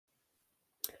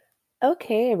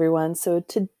Okay, everyone. So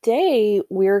today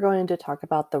we're going to talk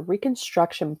about the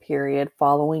Reconstruction period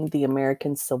following the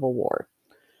American Civil War.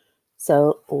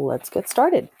 So let's get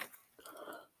started.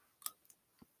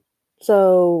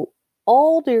 So,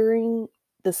 all during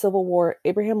the Civil War,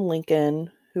 Abraham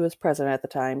Lincoln, who was president at the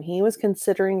time, he was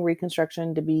considering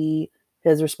Reconstruction to be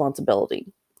his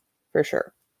responsibility for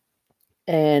sure.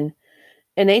 And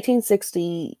in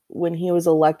 1860, when he was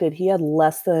elected, he had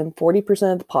less than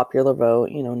 40% of the popular vote,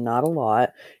 not a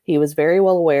lot. He was very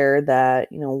well aware that,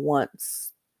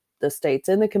 once the states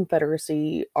in the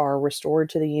Confederacy are restored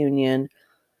to the Union,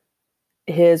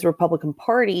 his Republican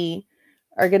Party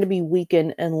are going to be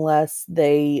weakened unless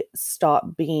they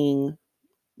stop being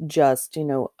just,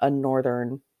 a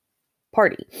Northern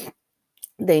party.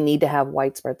 They need to have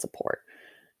widespread support.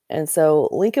 And so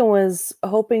Lincoln was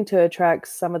hoping to attract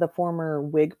some of the former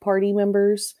Whig Party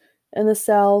members in the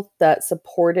South that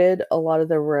supported a lot of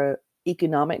the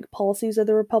economic policies of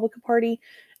the Republican Party.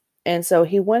 And so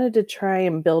he wanted to try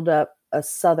and build up a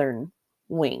Southern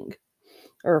wing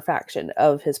or faction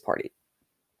of his party.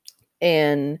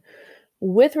 And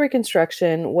with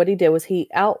Reconstruction, what he did was he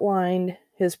outlined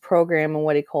his program in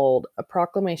what he called a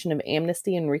Proclamation of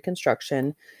Amnesty and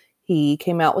Reconstruction. He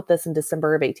came out with this in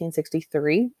December of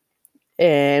 1863.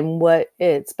 And what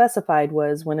it specified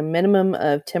was when a minimum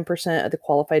of 10% of the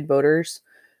qualified voters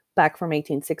back from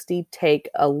 1860 take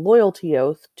a loyalty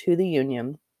oath to the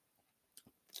Union,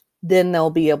 then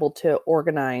they'll be able to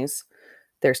organize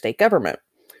their state government.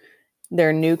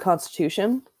 Their new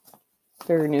constitution,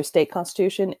 their new state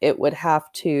constitution, it would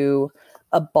have to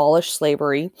abolish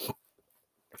slavery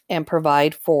and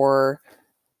provide for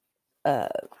uh,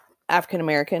 African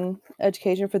American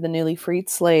education for the newly freed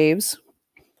slaves.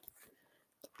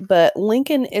 But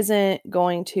Lincoln isn't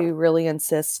going to really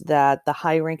insist that the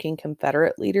high ranking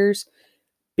Confederate leaders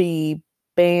be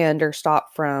banned or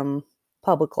stopped from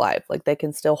public life. Like they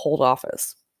can still hold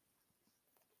office.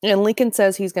 And Lincoln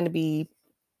says he's going to be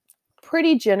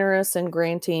pretty generous in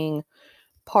granting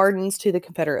pardons to the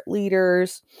Confederate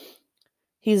leaders.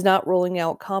 He's not ruling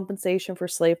out compensation for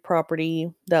slave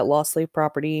property, that lost slave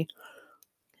property.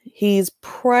 He's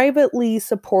privately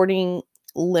supporting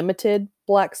limited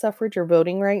black suffrage or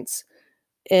voting rights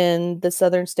in the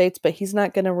southern states, but he's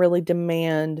not going to really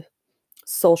demand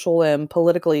social and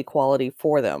political equality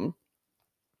for them.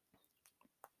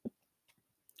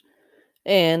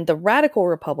 And the radical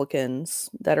Republicans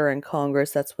that are in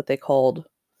Congress, that's what they called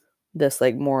this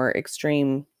like more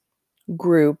extreme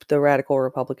group, the radical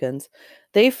Republicans,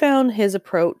 they found his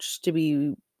approach to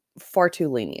be far too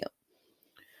lenient.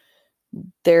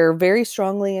 They're very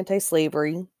strongly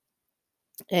anti-slavery.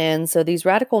 And so these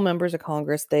radical members of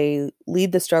Congress, they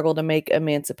lead the struggle to make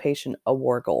emancipation a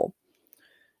war goal.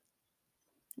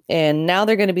 And now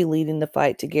they're going to be leading the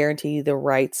fight to guarantee the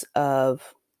rights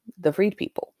of the freed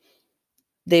people.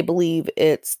 They believe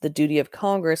it's the duty of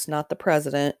Congress, not the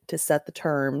president, to set the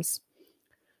terms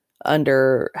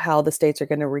under how the states are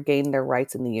going to regain their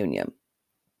rights in the Union.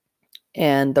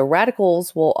 And the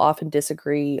radicals will often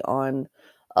disagree on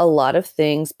a lot of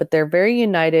things, but they're very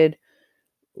united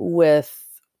with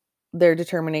their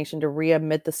determination to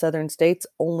readmit the southern states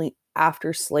only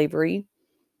after slavery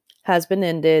has been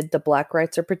ended, the black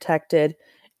rights are protected,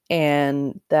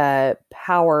 and the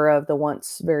power of the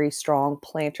once very strong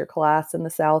planter class in the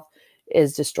South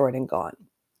is destroyed and gone.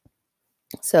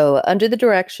 So, under the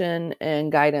direction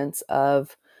and guidance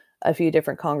of a few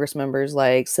different Congress members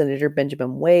like Senator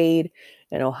Benjamin Wade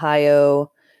in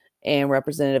Ohio and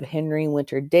Representative Henry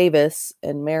Winter Davis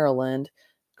in Maryland,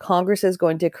 Congress is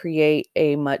going to create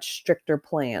a much stricter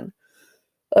plan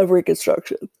of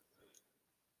Reconstruction.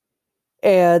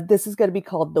 And this is going to be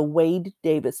called the Wade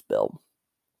Davis Bill.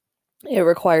 It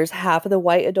requires half of the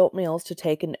white adult males to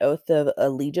take an oath of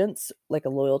allegiance, like a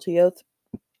loyalty oath,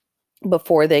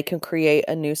 before they can create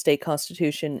a new state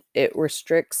constitution. It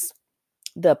restricts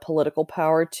the political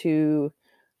power to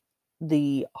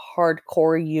the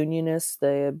hardcore unionists,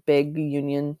 the big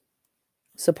union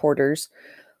supporters.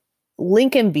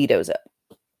 Lincoln vetoes it.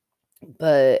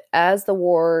 But as the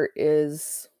war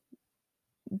is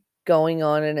going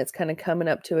on and it's kind of coming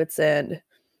up to its end,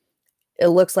 it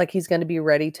looks like he's going to be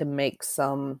ready to make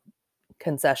some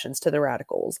concessions to the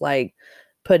radicals, like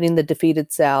putting the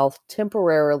defeated South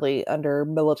temporarily under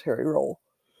military rule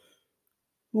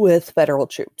with federal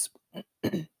troops.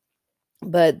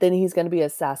 But then he's going to be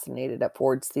assassinated at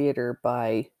Ford's Theater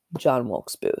by John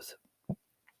Wilkes Booth.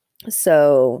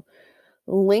 So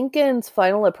Lincoln's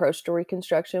final approach to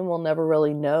Reconstruction, will never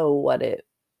really know what it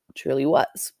truly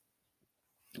was.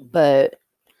 But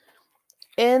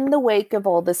in the wake of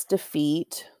all this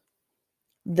defeat,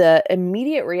 The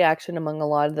immediate reaction among a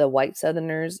lot of the white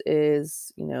Southerners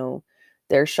is,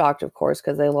 they're shocked, of course,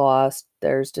 because they lost.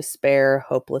 There's despair,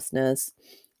 hopelessness.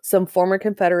 Some former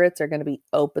Confederates are going to be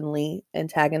openly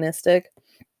antagonistic.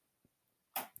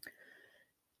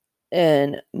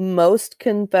 And most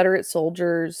Confederate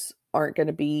soldiers aren't going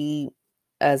to be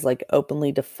as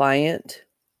openly defiant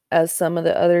as some of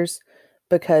the others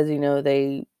because,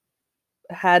 they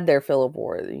had their fill of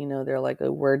war. They're like,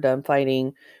 oh, we're done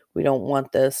fighting. We don't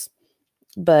want this.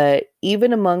 But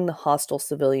even among the hostile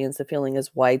civilians, the feeling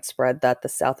is widespread that the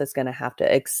South is going to have to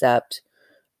accept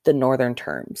the Northern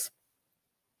terms.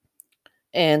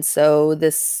 And so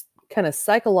this kind of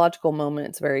psychological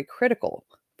moment is very critical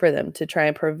for them to try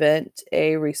and prevent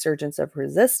a resurgence of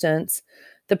resistance.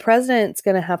 The president's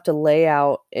going to have to lay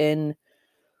out in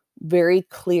very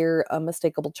clear,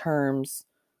 unmistakable terms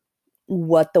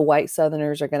what the white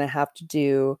Southerners are going to have to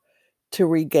do to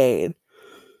regain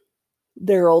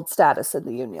their old status in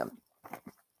the Union.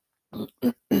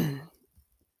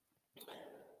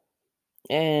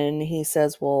 And he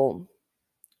says, well,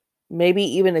 maybe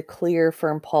even a clear,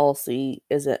 firm policy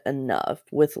isn't enough.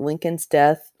 With Lincoln's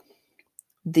death,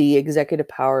 the executive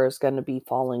power is going to be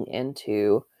falling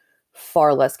into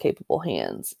far less capable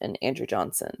hands in Andrew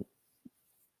Johnson.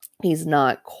 He's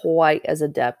not quite as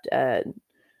adept at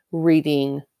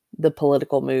reading the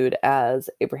political mood as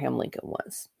Abraham Lincoln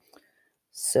was.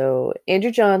 So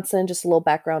Andrew Johnson, just a little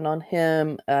background on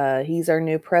him. He's our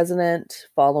new president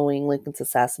following Lincoln's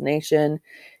assassination.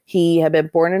 He had been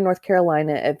born in North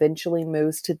Carolina, eventually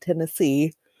moves to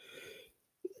Tennessee,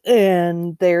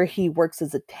 and there he works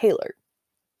as a tailor.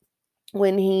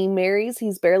 When he marries,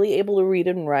 he's barely able to read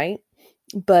and write,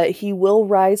 but he will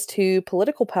rise to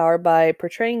political power by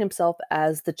portraying himself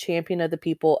as the champion of the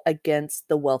people against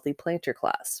the wealthy planter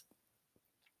class.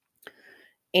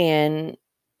 And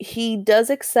he does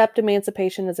accept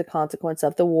emancipation as a consequence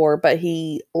of the war, but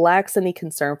he lacks any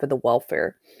concern for the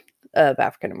welfare of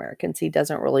African Americans. He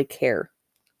doesn't really care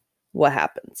what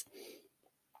happens.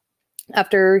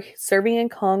 After serving in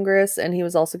Congress, and he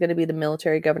was also going to be the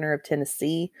military governor of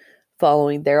Tennessee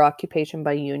following their occupation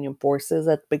by Union forces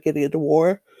at the beginning of the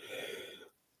war,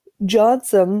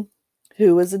 Johnson,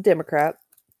 who was a Democrat,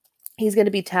 he's going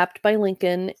to be tapped by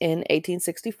Lincoln in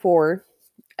 1864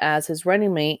 as his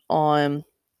running mate on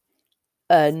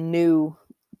a new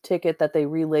ticket that they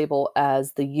relabel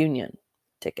as the Union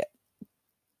ticket.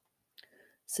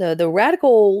 So the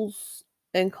radicals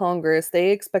in Congress,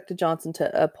 they expected Johnson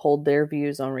to uphold their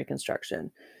views on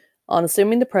Reconstruction. On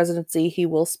assuming the presidency, he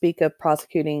will speak of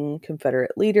prosecuting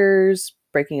Confederate leaders,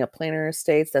 breaking up planter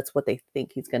estates. That's what they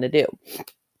think he's going to do.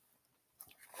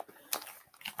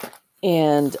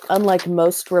 And unlike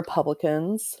most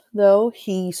Republicans, though,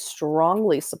 he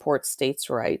strongly supports states'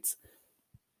 rights.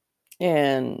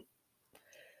 And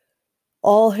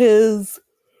all his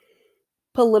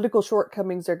political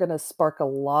shortcomings are going to spark a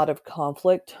lot of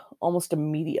conflict almost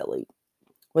immediately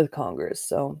with Congress.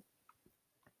 So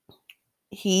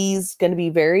he's going to be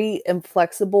very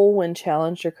inflexible when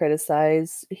challenged or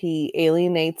criticized. He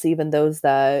alienates even those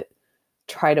that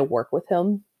try to work with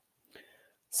him.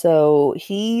 So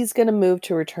he's going to move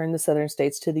to return the Southern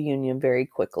states to the Union very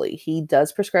quickly. He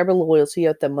does prescribe a loyalty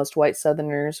oath that most white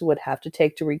Southerners would have to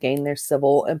take to regain their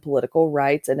civil and political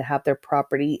rights and have their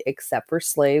property, except for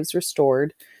slaves,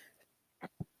 restored.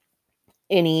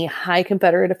 Any high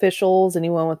Confederate officials,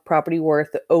 anyone with property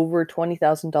worth over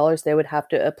 $20,000, they would have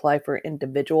to apply for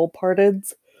individual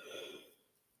pardons.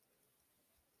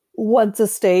 Once a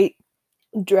state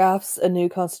drafts a new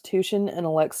constitution and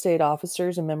elects state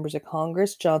officers and members of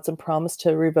Congress, Johnson promised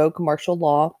to revoke martial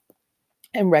law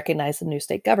and recognize the new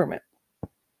state government.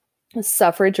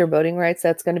 Suffrage or voting rights,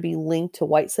 that's going to be linked to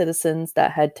white citizens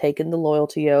that had taken the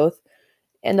loyalty oath.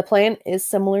 And the plan is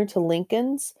similar to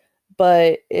Lincoln's,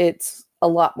 but it's a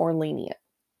lot more lenient.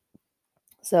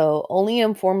 So only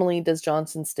informally does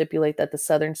Johnson stipulate that the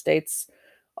Southern states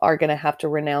are going to have to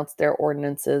renounce their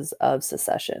ordinances of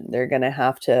secession. They're going to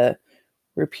have to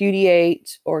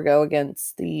repudiate or go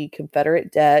against the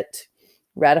Confederate debt,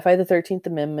 ratify the 13th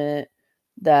Amendment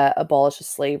that abolishes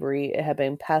slavery. It had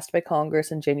been passed by Congress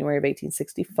in January of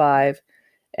 1865,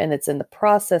 and it's in the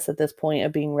process at this point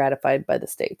of being ratified by the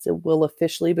states. It will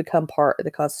officially become part of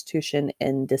the Constitution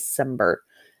in December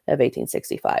of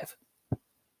 1865.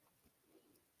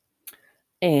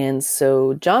 And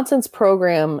so Johnson's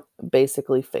program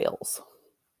basically fails,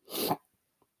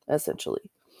 essentially.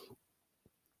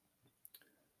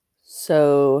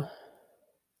 So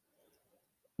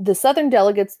the Southern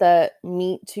delegates that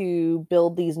meet to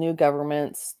build these new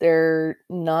governments, they're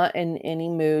not in any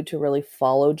mood to really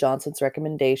follow Johnson's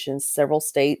recommendations. Several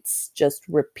states just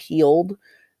repealed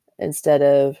instead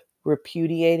of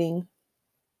repudiating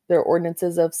their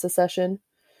ordinances of secession.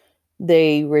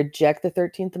 They reject the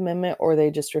 13th Amendment, or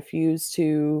they just refuse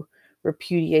to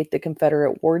repudiate the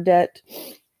Confederate war debt.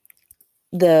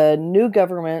 The new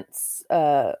governments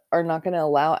are not going to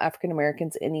allow African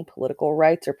Americans any political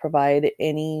rights or provide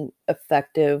any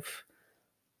effective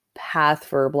path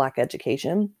for Black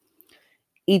education.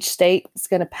 Each state is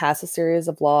going to pass a series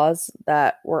of laws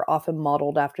that were often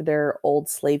modeled after their old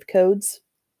slave codes.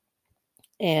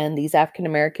 And these African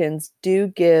Americans do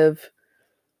give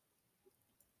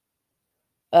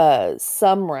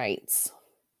some rights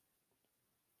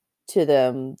to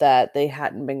them that they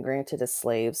hadn't been granted as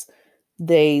slaves.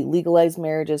 They legalize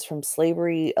marriages from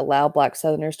slavery, allow Black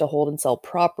Southerners to hold and sell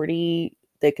property.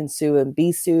 They can sue and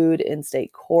be sued in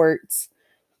state courts.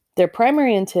 Their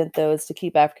primary intent, though, is to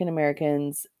keep African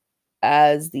Americans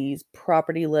as these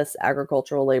propertyless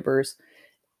agricultural laborers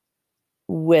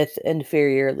with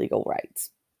inferior legal rights.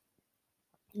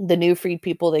 The new freed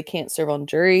people, they can't serve on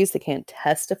juries, they can't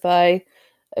testify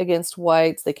against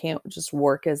whites, they can't just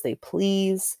work as they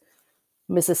please.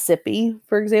 Mississippi,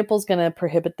 for example, is going to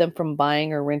prohibit them from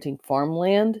buying or renting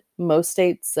farmland. Most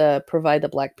states provide the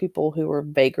Black people who were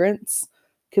vagrants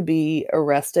could be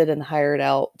arrested and hired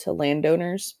out to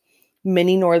landowners.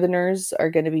 Many Northerners are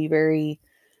going to be very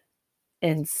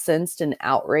incensed and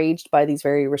outraged by these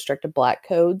very restrictive Black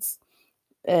codes,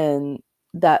 and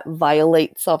that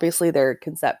violates, obviously, their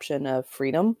conception of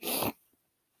freedom.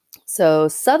 So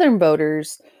Southern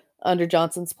voters, under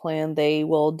Johnson's plan, they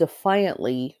will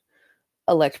defiantly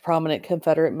elect prominent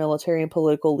Confederate military and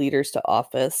political leaders to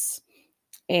office.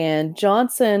 And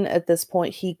Johnson, at this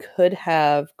point, he could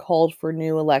have called for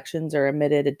new elections or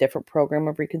admitted a different program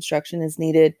of Reconstruction as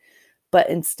needed. But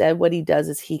instead, what he does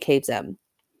is he caves in.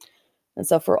 And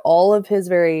so for all of his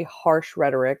very harsh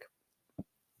rhetoric,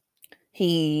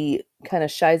 he kind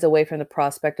of shies away from the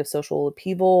prospect of social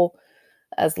upheaval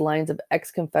as lines of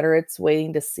ex-Confederates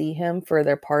waiting to see him for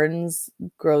their pardons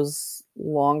grows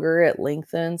longer, it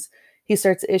lengthens. He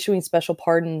starts issuing special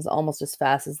pardons almost as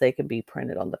fast as they can be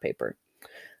printed on the paper.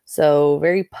 So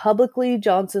very publicly,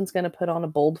 Johnson's going to put on a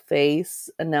bold face,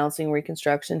 announcing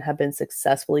Reconstruction had been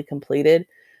successfully completed.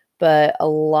 But a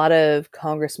lot of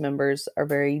Congress members are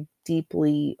very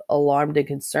deeply alarmed and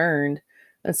concerned.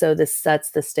 And so this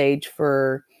sets the stage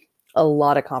for a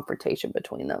lot of confrontation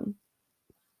between them.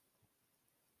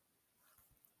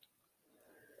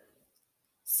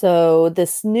 So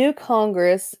this new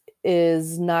Congress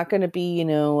is not going to be,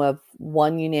 of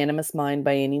one unanimous mind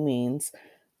by any means.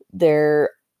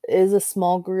 There is a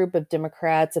small group of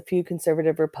Democrats, a few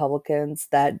conservative Republicans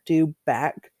that do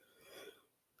back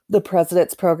the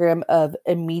president's program of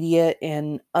immediate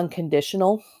and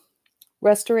unconditional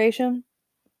restoration.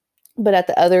 But at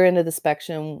the other end of the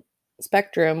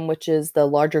spectrum, which is the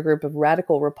larger group of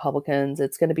radical Republicans,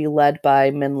 it's going to be led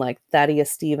by men like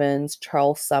Thaddeus Stevens,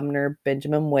 Charles Sumner,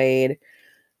 Benjamin Wade.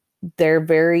 They're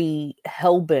very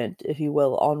hell-bent, if you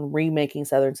will, on remaking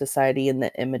Southern society in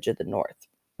the image of the North.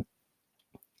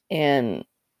 And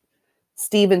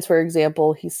Stevens, for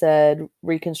example, he said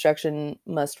Reconstruction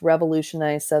must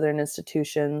revolutionize Southern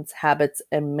institutions, habits,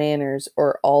 and manners,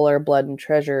 or all our blood and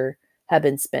treasure have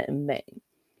been spent in vain.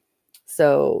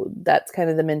 So that's kind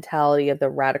of the mentality of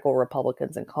the radical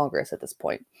Republicans in Congress at this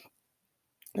point.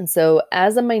 And so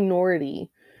as a minority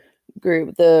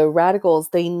group, the radicals,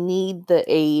 they need the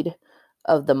aid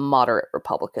of the moderate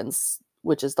Republicans,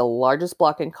 which is the largest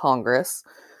bloc in Congress.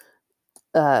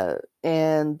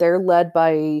 And they're led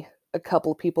by a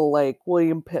couple of people like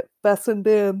William Pitt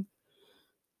Fessenden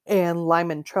and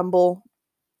Lyman Trumbull.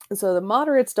 So the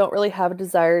moderates don't really have a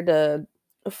desire to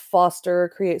foster or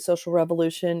create social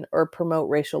revolution or promote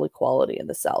racial equality in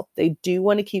the South. They do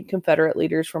want to keep Confederate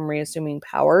leaders from reassuming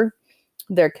power.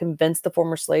 They're convinced the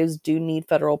former slaves do need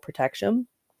federal protection.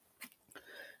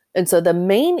 And so the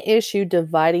main issue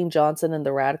dividing Johnson and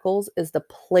the radicals is the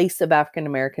place of African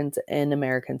Americans in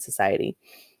American society.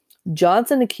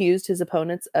 Johnson accused his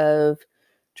opponents of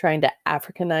trying to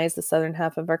Africanize the southern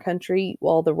half of our country,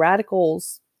 while the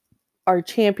radicals are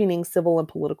championing civil and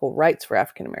political rights for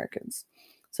African Americans.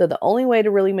 So the only way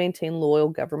to really maintain loyal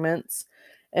governments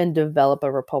and develop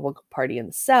a Republican Party in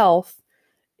the South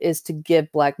is to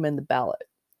give Black men the ballot,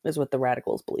 is what the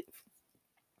radicals believe.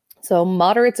 So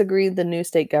moderates agree the new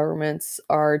state governments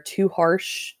are too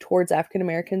harsh towards African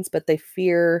Americans, but they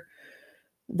fear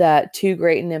that too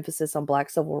great an emphasis on Black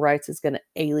civil rights is going to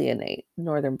alienate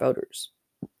Northern voters.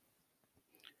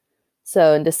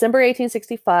 So in December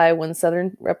 1865, when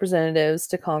Southern representatives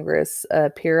to Congress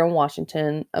appear in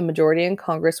Washington, a majority in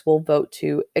Congress will vote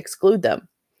to exclude them.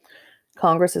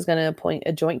 Congress is going to appoint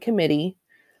a joint committee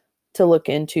to look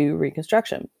into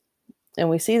Reconstruction. And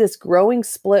we see this growing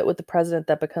split with the president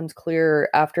that becomes clearer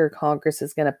after Congress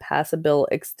is going to pass a bill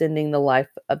extending the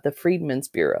life of the Freedmen's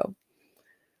Bureau,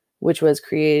 which was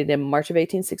created in March of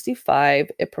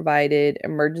 1865. It provided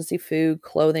emergency food,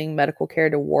 clothing, medical care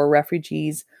to war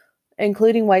refugees,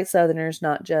 including white Southerners,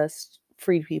 not just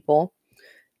freed people.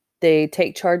 They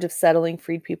take charge of settling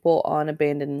freed people on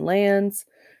abandoned lands.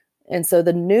 And so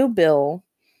the new bill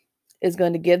is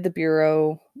going to give the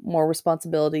Bureau more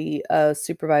responsibility of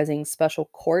supervising special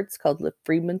courts called the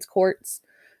Freedmen's Courts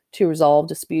to resolve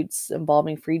disputes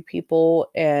involving freed people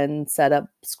and set up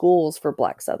schools for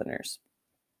Black Southerners.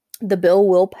 The bill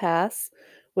will pass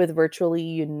with virtually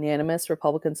unanimous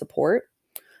Republican support,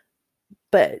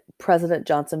 but President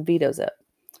Johnson vetoes it.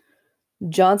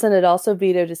 Johnson had also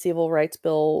vetoed a civil rights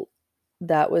bill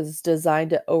that was designed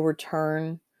to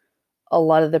overturn a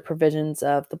lot of the provisions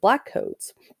of the Black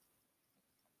Codes.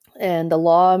 And the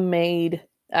law made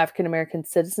African American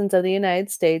citizens of the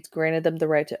United States, granted them the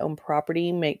right to own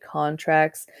property, make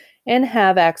contracts, and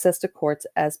have access to courts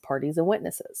as parties and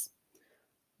witnesses.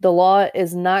 The law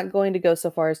is not going to go so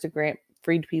far as to grant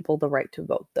freed people the right to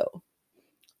vote, though.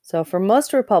 So for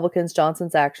most Republicans,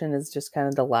 Johnson's action is just kind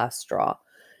of the last straw.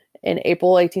 In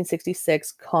April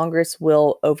 1866, Congress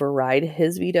will override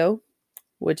his veto,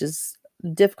 which is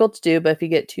difficult to do, but if you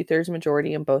get 2/3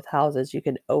 majority in both houses, you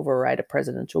can override a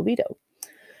presidential veto.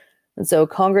 And so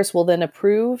Congress will then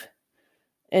approve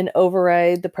and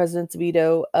override the president's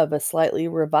veto of a slightly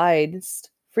revised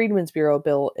Freedmen's Bureau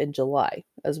bill in July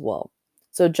as well.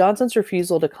 So Johnson's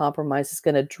refusal to compromise is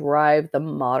going to drive the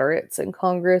moderates in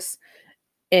Congress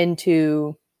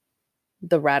into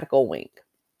the radical wing.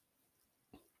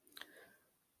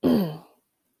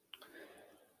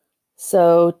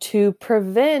 So to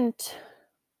prevent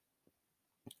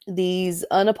these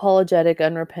unapologetic,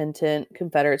 unrepentant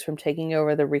Confederates from taking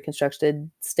over the reconstructed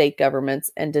state governments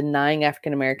and denying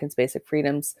African Americans basic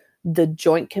freedoms, the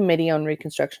Joint Committee on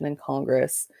Reconstruction in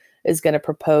Congress is going to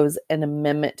propose an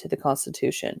amendment to the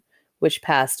Constitution, which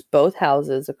passed both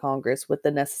houses of Congress with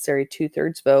the necessary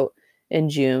 2/3 vote in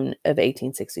June of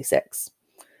 1866.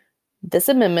 This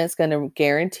amendment is going to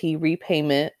guarantee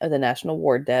repayment of the national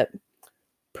war debt,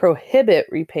 prohibit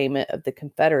repayment of the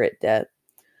Confederate debt.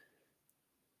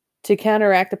 To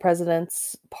counteract the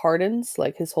president's pardons,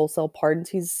 like his wholesale pardons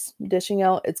he's dishing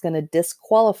out, it's going to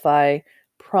disqualify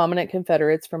prominent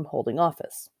Confederates from holding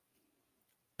office.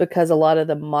 Because a lot of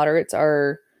the moderates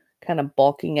are kind of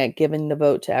balking at giving the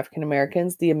vote to African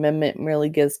Americans, the amendment merely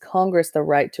gives Congress the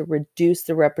right to reduce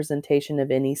the representation of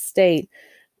any state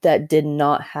that did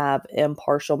not have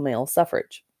impartial male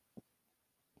suffrage.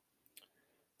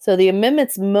 So the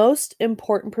amendment's most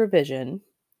important provision,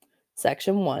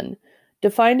 Section 1,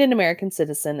 defined an American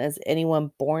citizen as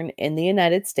anyone born in the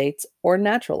United States or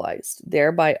naturalized,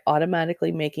 thereby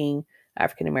automatically making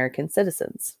African American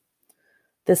citizens.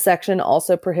 This section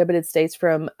also prohibited states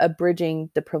from abridging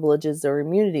the privileges or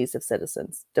immunities of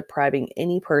citizens, depriving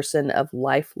any person of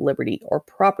life, liberty, or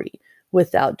property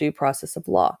without due process of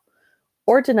law,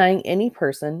 or denying any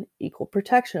person equal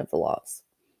protection of the laws.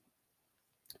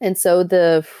 And so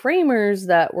the framers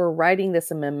that were writing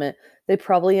this amendment, they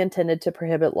probably intended to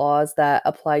prohibit laws that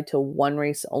applied to one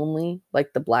race only,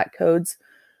 like the Black Codes,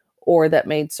 or that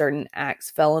made certain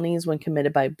acts felonies when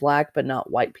committed by Black but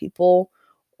not white people,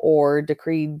 or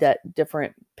decreed that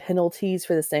different penalties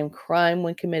for the same crime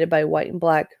when committed by white and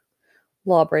Black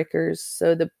lawbreakers.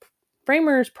 So the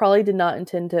framers probably did not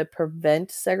intend to prevent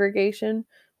segregation,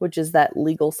 which is that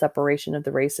legal separation of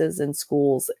the races in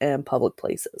schools and public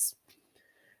places.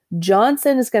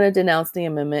 Johnson is going to denounce the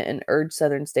amendment and urge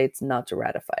Southern states not to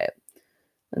ratify it.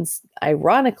 And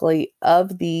ironically,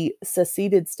 of the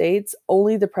seceded states,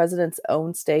 only the president's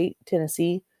own state,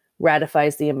 Tennessee,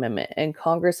 ratifies the amendment, and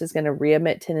Congress is going to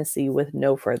readmit Tennessee with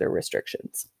no further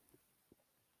restrictions.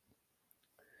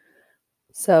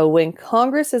 So when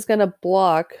Congress is going to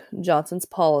block Johnson's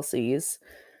policies,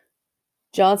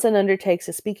 Johnson undertakes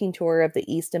a speaking tour of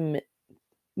the East and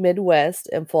Midwest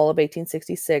in fall of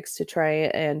 1866 to try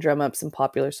and drum up some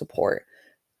popular support.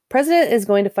 President is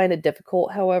going to find it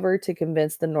difficult, however, to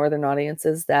convince the northern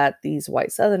audiences that these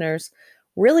white Southerners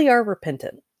really are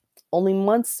repentant. Only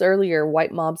months earlier,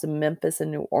 white mobs in Memphis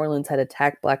and New Orleans had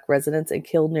attacked Black residents and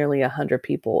killed nearly 100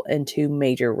 people in 2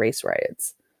 major race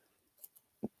riots.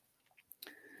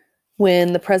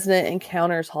 When the president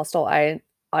encounters hostile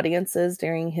audiences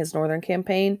during his northern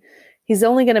campaign, he's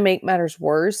only going to make matters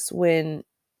worse when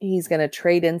he's going to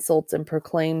trade insults and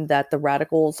proclaim that the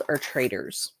radicals are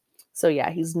traitors. So yeah,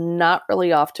 he's not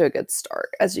really off to a good start,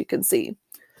 as you can see.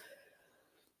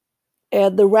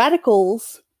 And the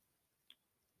radicals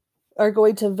are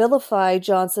going to vilify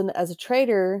Johnson as a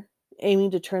traitor,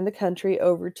 aiming to turn the country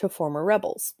over to former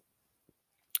rebels.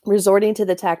 Resorting to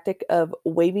the tactic of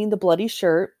waving the bloody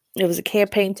shirt, it was a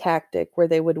campaign tactic where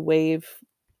they would wave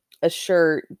a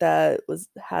shirt that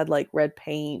had like red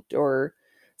paint or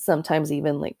sometimes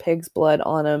even like pig's blood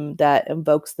on them that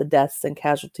invokes the deaths and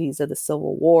casualties of the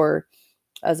Civil War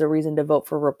as a reason to vote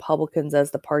for Republicans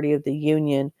as the party of the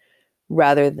Union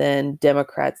rather than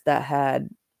Democrats that had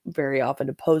very often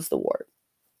opposed the war.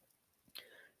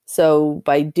 So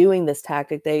by doing this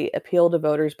tactic, they appeal to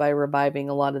voters by reviving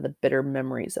a lot of the bitter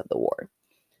memories of the war.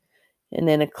 And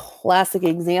then a classic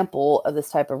example of this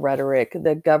type of rhetoric,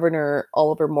 the Governor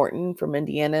Oliver Morton from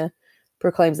Indiana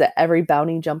proclaims that every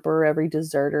bounty jumper, every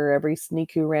deserter, every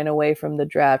sneak who ran away from the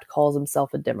draft calls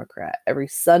himself a Democrat. Every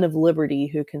son of liberty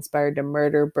who conspired to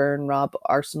murder, burn, rob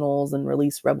arsenals, and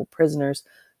release rebel prisoners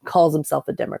calls himself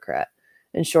a Democrat.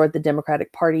 In short, the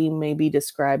Democratic Party may be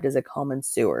described as a common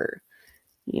sewer.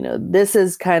 This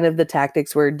is kind of the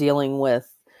tactics we're dealing with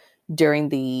during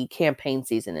the campaign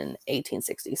season in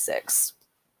 1866.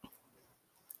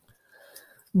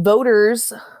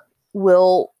 Voters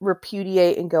will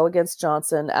repudiate and go against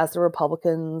Johnson as the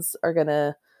Republicans are going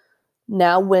to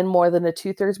now win more than a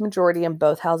 2/3 majority in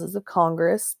both houses of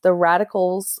Congress. The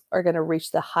radicals are going to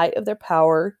reach the height of their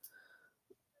power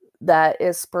that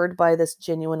is spurred by this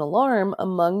genuine alarm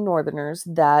among Northerners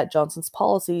that Johnson's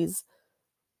policies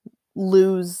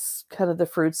lose kind of the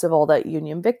fruits of all that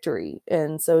Union victory.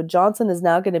 And so Johnson is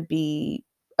now going to be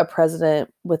a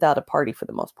president without a party for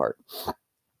the most part.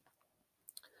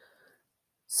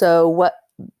 So what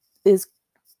is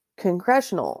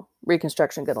congressional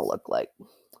Reconstruction going to look like?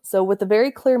 So with a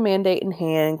very clear mandate in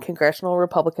hand, congressional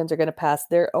Republicans are going to pass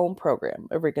their own program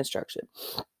of Reconstruction.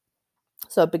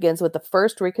 So it begins with the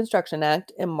first Reconstruction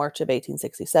Act in March of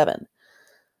 1867.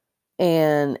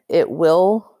 And it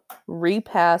will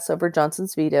repass over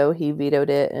Johnson's veto. He vetoed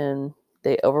it and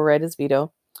they override his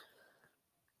veto.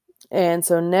 And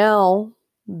so now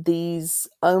these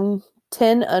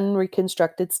 10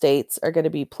 unreconstructed states are going to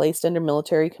be placed under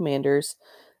military commanders.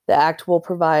 The act will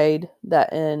provide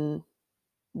that in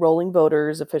rolling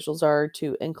voters, officials are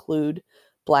to include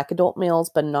Black adult males,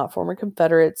 but not former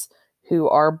Confederates, who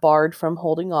are barred from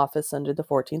holding office under the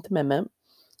 14th Amendment.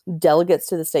 Delegates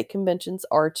to the state conventions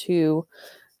are to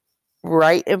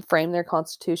write and frame their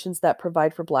constitutions that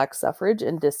provide for Black suffrage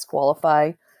and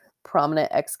disqualify prominent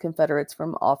ex-Confederates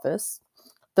from office.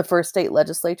 The first state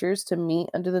legislatures to meet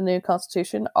under the new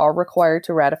Constitution are required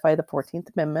to ratify the 14th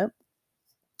Amendment.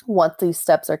 Once these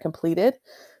steps are completed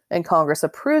and Congress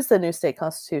approves the new state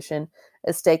constitution,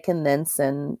 a state can then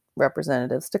send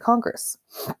representatives to Congress.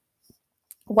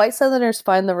 White Southerners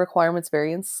find the requirements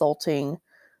very insulting.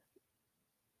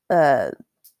 And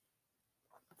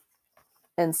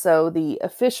so the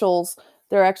officials,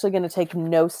 they're actually going to take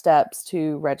no steps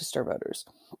to register voters.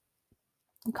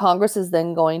 Congress is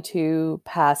then going to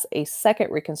pass a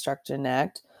second Reconstruction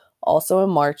Act, also in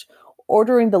March,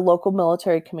 ordering the local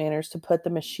military commanders to put the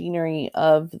machinery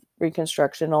of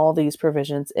Reconstruction, all these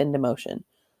provisions, into motion.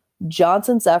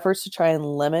 Johnson's efforts to try and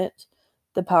limit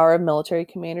the power of military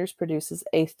commanders produces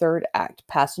a third act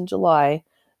passed in July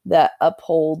that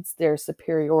upholds their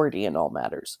superiority in all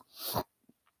matters.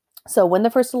 So when the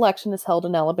first election is held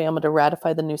in Alabama to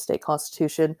ratify the new state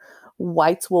constitution,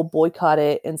 whites will boycott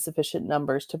it in sufficient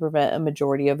numbers to prevent a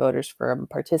majority of voters from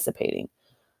participating.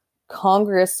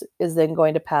 Congress is then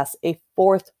going to pass a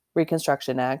fourth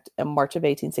Reconstruction Act in March of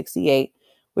 1868,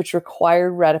 which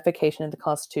required ratification of the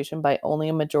Constitution by only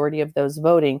a majority of those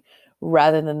voting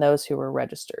rather than those who were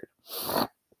registered.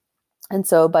 And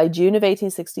so by June of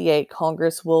 1868,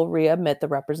 Congress will readmit the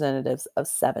representatives of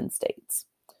 7 states.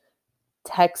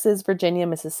 Texas, Virginia,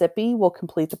 Mississippi will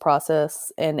complete the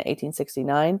process in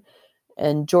 1869,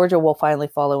 and Georgia will finally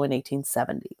follow in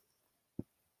 1870.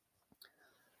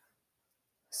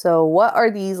 So what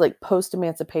are these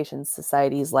post-emancipation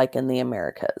societies like in the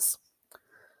Americas?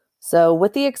 So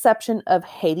with the exception of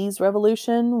Haiti's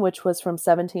Revolution, which was from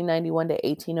 1791 to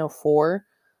 1804,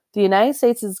 the United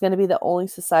States is going to be the only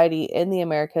society in the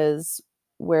Americas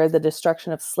where the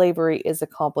destruction of slavery is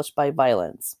accomplished by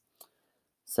violence.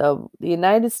 So the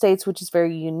United States, which is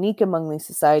very unique among these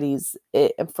societies,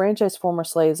 it enfranchised former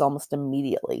slaves almost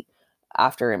immediately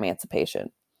after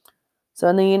emancipation. So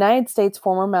in the United States,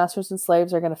 former masters and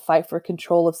slaves are going to fight for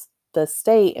control of the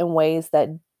state in ways that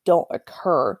don't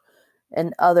occur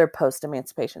in other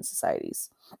post-emancipation societies.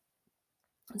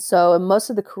 So in most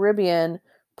of the Caribbean,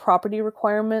 property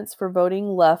requirements for voting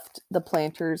left the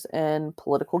planters in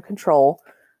political control.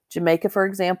 Jamaica, for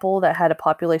example, that had a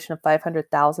population of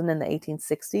 500,000 in the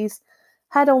 1860s,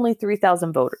 had only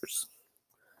 3,000 voters.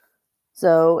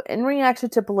 So, in reaction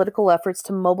to political efforts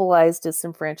to mobilize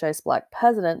disenfranchised black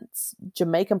peasants,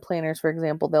 Jamaican planters, for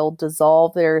example, they'll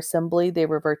dissolve their assembly. They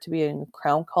revert to being a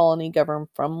crown colony governed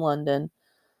from London.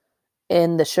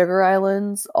 In the Sugar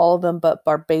Islands, all of them but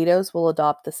Barbados will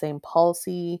adopt the same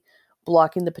policy,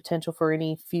 blocking the potential for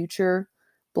any future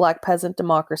black peasant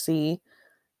democracy.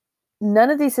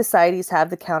 None of these societies have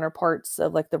the counterparts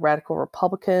of like the radical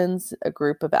Republicans, a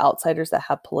group of outsiders that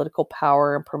have political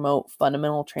power and promote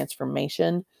fundamental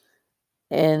transformation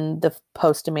in the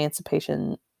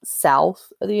post-emancipation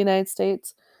South of the United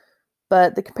States.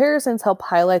 But the comparisons help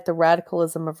highlight the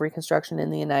radicalism of Reconstruction in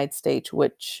the United States,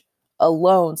 which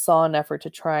alone saw an effort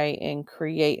to try and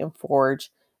create and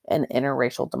forge an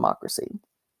interracial democracy.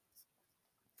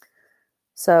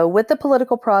 So, with the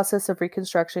political process of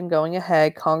Reconstruction going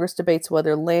ahead, Congress debates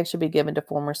whether land should be given to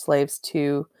former slaves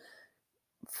to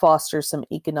foster some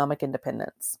economic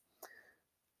independence.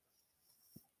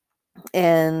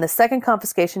 And the Second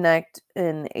Confiscation Act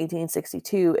in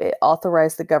 1862, it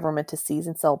authorized the government to seize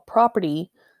and sell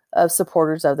property of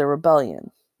supporters of the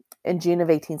rebellion. In June of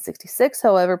 1866,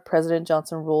 however, President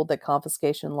Johnson ruled that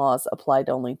confiscation laws applied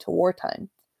only to wartime.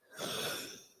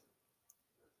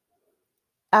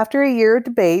 After a year of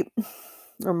debate,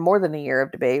 or more than a year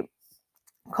of debate,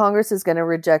 Congress is going to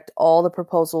reject all the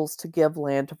proposals to give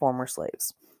land to former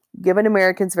slaves. Given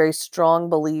Americans' very strong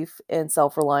belief in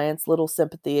self-reliance, little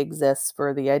sympathy exists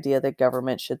for the idea that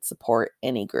government should support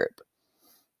any group.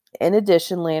 In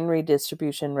addition, land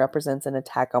redistribution represents an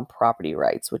attack on property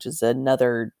rights, which is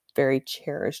another very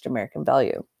cherished American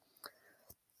value.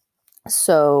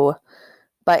 So,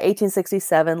 by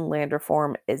 1867, land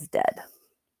reform is dead.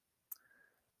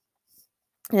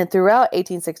 And throughout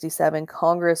 1867,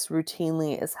 Congress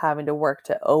routinely is having to work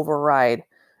to override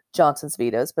Johnson's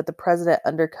vetoes, but the president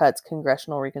undercuts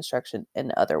congressional reconstruction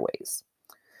in other ways.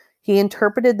 He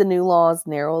interpreted the new laws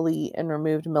narrowly and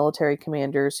removed military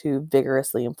commanders who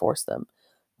vigorously enforced them.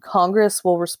 Congress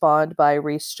will respond by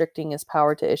restricting his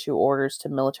power to issue orders to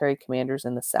military commanders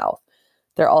in the South.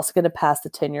 They're also going to pass the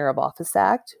Tenure of Office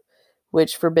Act,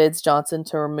 which forbids Johnson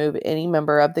to remove any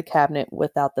member of the cabinet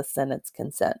without the Senate's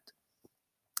consent.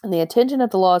 And the intention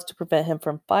of the law is to prevent him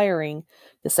from firing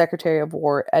the Secretary of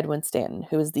War, Edwin Stanton,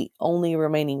 who is the only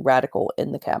remaining radical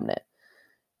in the cabinet.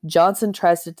 Johnson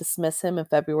tries to dismiss him in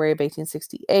February of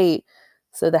 1868,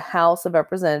 so the House of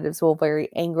Representatives will very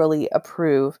angrily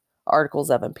approve articles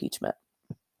of impeachment.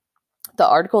 The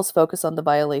articles focus on the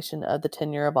violation of the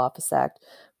Tenure of Office Act,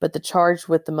 but the charge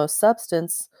with the most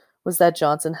substance was that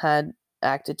Johnson had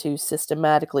acted to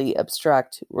systematically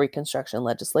obstruct Reconstruction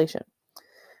legislation.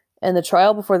 In the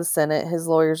trial before the Senate, his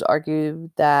lawyers argued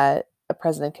that a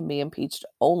president can be impeached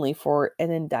only for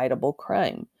an indictable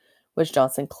crime, which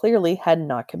Johnson clearly had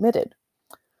not committed.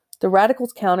 The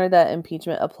radicals countered that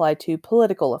impeachment applied to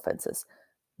political offenses,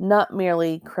 not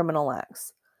merely criminal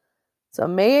acts. So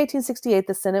in May 1868,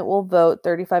 the Senate will vote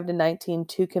 35-19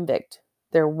 to convict.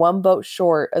 They're one vote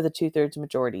short of the two-thirds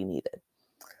majority needed.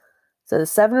 So the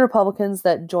 7 Republicans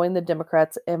that joined the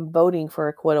Democrats in voting for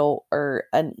acquittal are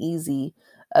uneasy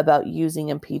about using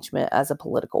impeachment as a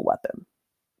political weapon.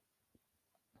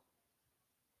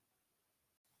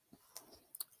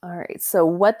 All right, so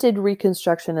what did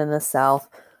Reconstruction in the South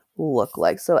look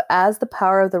like? So as the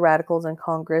power of the radicals in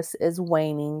Congress is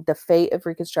waning, the fate of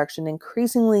Reconstruction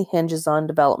increasingly hinges on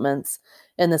developments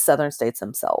in the southern states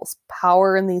themselves.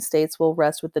 Power in these states will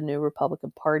rest with the new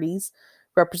Republican parties,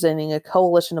 representing a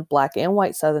coalition of black and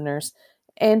white Southerners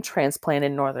and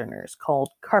transplanted Northerners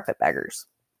called carpetbaggers.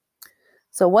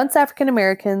 So once African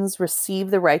Americans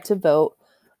receive the right to vote,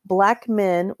 black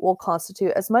men will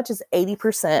constitute as much as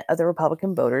 80% of the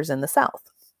Republican voters in the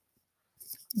South.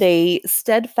 They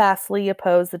steadfastly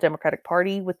oppose the Democratic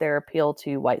Party with their appeal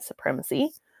to white supremacy.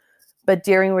 But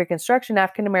during Reconstruction,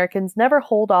 African Americans never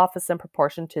hold office in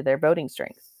proportion to their voting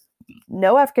strength.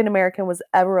 No African American was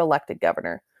ever elected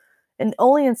governor. And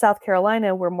only in South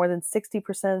Carolina, where more than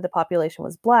 60% of the population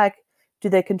was black, do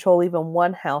they control even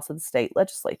one house of the state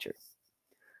legislature.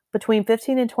 Between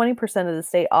 15 and 20% of the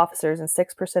state officers and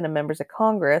 6% of members of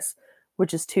Congress,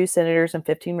 which is 2 senators and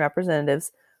 15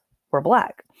 representatives, were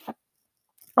black.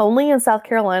 Only in South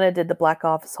Carolina did the black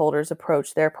office holders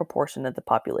approach their proportion of the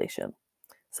population.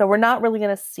 So we're not really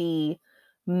going to see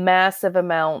massive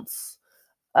amounts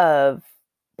of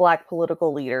black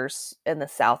political leaders in the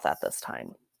South at this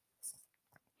time.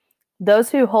 Those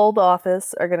who hold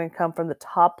office are going to come from the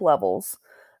top levels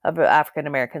of African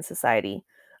American society.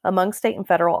 Among state and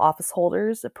federal office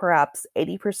holders, perhaps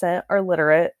 80% are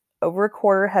literate, over a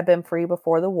quarter have been free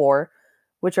before the war,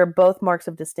 which are both marks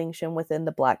of distinction within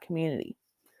the black community.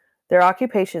 Their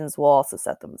occupations will also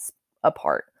set them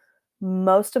apart.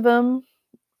 Most of them,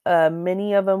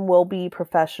 many of them will be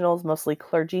professionals, mostly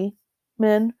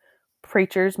clergymen,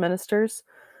 preachers, ministers.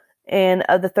 And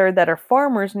of the third that are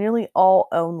farmers, nearly all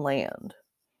own land.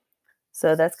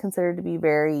 So that's considered to be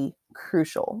very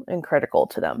crucial and critical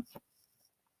to them.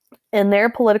 In their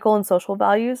political and social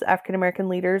values, African American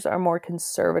leaders are more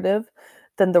conservative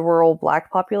than the rural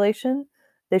Black population.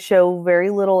 They show very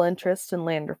little interest in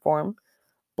land reform.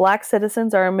 Black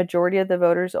citizens are a majority of the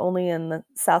voters only in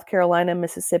South Carolina,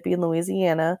 Mississippi, and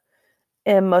Louisiana.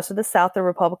 In most of the South, the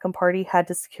Republican Party had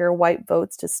to secure white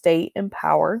votes to stay in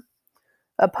power.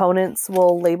 Opponents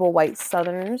will label white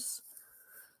Southerners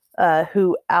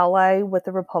who ally with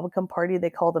the Republican Party. They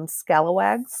call them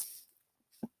scalawags.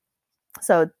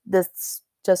 So this is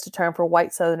just a term for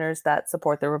white Southerners that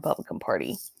support the Republican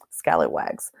Party,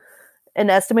 scalawags. An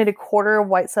estimated quarter of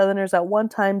white Southerners at one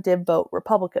time did vote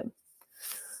Republican.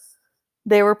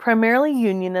 They were primarily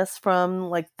Unionists from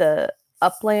like the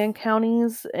upland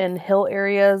counties and hill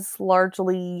areas,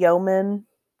 largely yeoman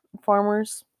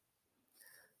farmers.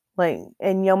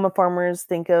 And yeoman farmers,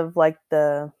 think of like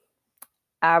the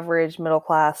average middle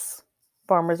class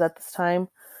farmers at this time.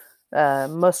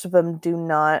 Most of them do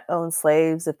not own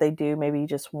slaves. If they do, maybe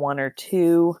just one or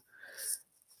two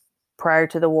prior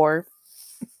to the war.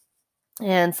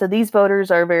 And so these voters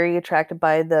are very attracted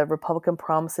by the Republican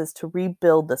promises to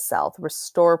rebuild the South,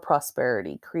 restore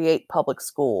prosperity, create public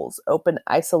schools, open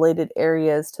isolated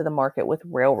areas to the market with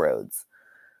railroads.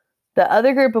 The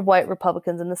other group of white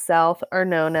Republicans in the South are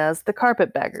known as the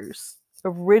carpetbaggers.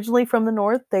 Originally from the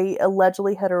North, they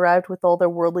allegedly had arrived with all their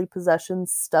worldly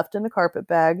possessions stuffed in a carpet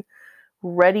bag,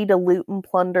 ready to loot and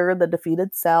plunder the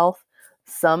defeated South.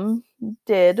 Some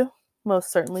did,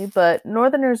 most certainly, but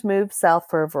Northerners moved south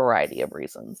for a variety of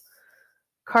reasons.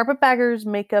 Carpetbaggers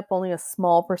make up only a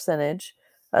small percentage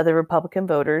of the Republican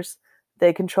voters.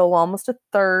 They control almost a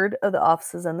third of the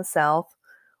offices in the South.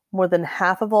 More than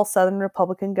half of all Southern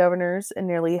Republican governors and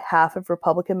nearly half of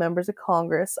Republican members of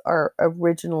Congress are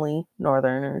originally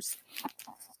Northerners.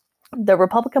 The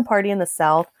Republican Party in the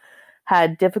South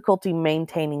had difficulty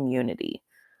maintaining unity.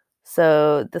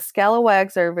 So the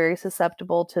scalawags are very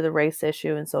susceptible to the race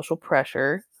issue and social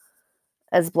pressure.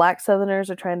 As Black Southerners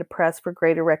are trying to press for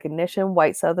greater recognition,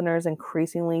 white Southerners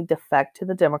increasingly defect to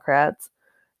the Democrats.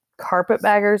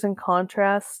 Carpetbaggers, in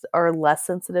contrast, are less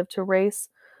sensitive to race,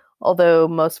 although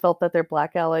most felt that their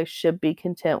Black allies should be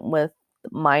content with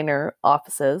minor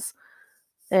offices.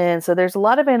 And so there's a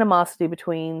lot of animosity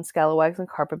between scalawags and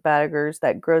carpetbaggers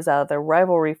that grows out of their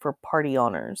rivalry for party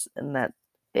honors, and that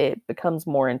it becomes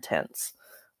more intense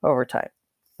over time.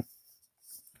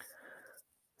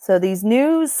 So these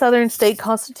new Southern state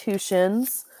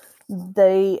constitutions,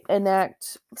 they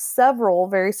enact several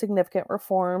very significant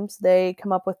reforms. They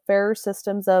come up with fairer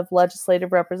systems of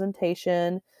legislative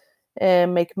representation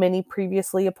and make many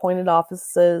previously appointed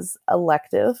offices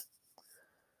elective.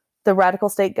 The radical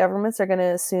state governments are going to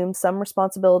assume some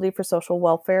responsibility for social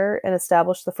welfare and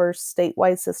establish the first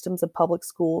statewide systems of public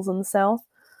schools in the South.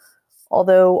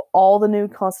 Although all the new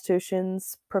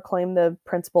constitutions proclaim the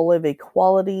principle of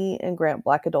equality and grant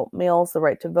Black adult males the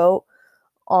right to vote,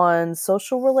 on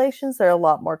social relations, they're a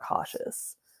lot more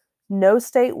cautious. No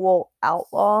state will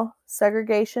outlaw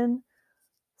segregation.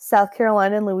 South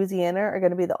Carolina and Louisiana are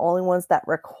going to be the only ones that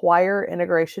require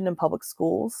integration in public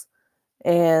schools.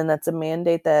 And that's a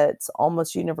mandate that's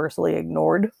almost universally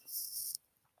ignored.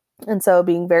 And so,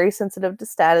 being very sensitive to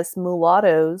status,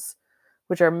 mulattoes,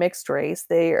 which are mixed race,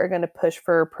 they are going to push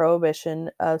for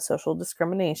prohibition of social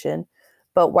discrimination,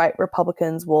 but white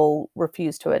Republicans will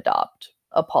refuse to adopt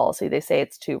a policy. They say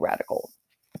it's too radical.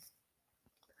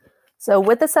 So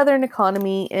with the Southern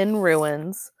economy in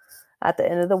ruins at the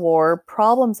end of the war,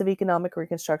 problems of economic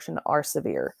reconstruction are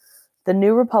severe. The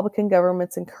new Republican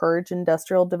governments encourage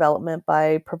industrial development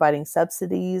by providing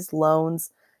subsidies,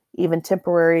 loans, even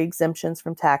temporary exemptions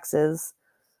from taxes.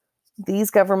 These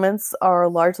governments are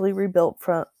largely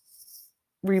rebuilding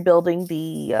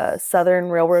the Southern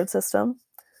railroad system.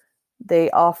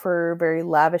 They offer very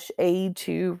lavish aid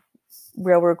to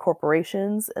railroad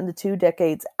corporations. In the 2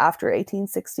 decades after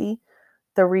 1860,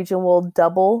 the region will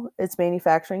double its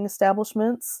manufacturing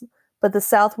establishments, but the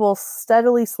South will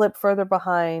steadily slip further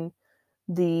behind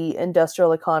the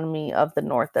industrial economy of the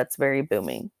North that's very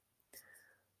booming.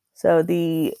 So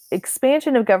the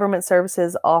expansion of government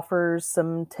services offers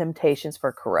some temptations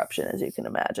for corruption, as you can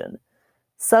imagine.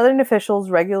 Southern officials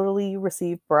regularly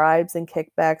receive bribes and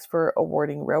kickbacks for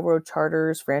awarding railroad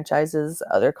charters, franchises,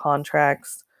 other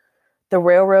contracts. The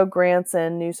railroad grants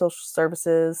and new social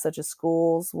services, such as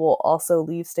schools, will also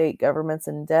leave state governments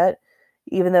in debt,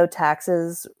 even though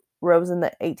taxes rose in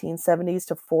the 1870s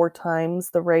to 4 times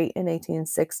the rate in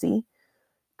 1860.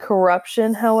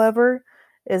 Corruption, however,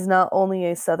 is not only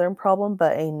a Southern problem,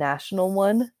 but a national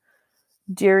one.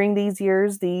 During these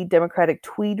years, the Democratic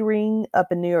Tweed Ring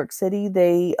up in New York City,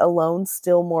 they alone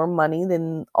steal more money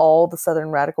than all the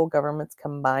Southern radical governments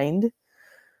combined.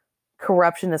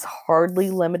 Corruption is hardly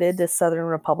limited to Southern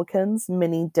Republicans.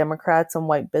 Many Democrats and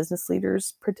white business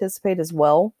leaders participate as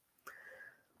well.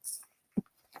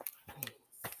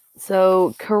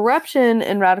 So corruption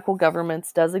in radical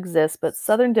governments does exist, but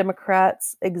Southern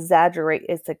Democrats exaggerate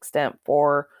its extent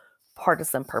for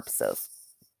partisan purposes.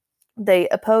 They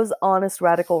oppose honest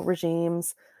radical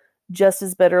regimes just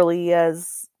as bitterly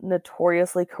as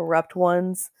notoriously corrupt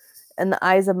ones. In the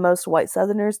eyes of most white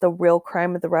Southerners, the real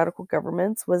crime of the radical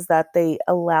governments was that they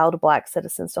allowed Black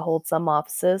citizens to hold some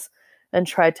offices and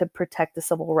tried to protect the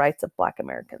civil rights of Black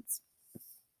Americans.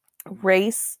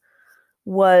 Race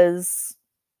was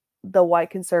the white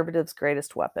conservatives'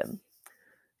 greatest weapon.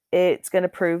 It's going to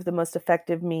prove the most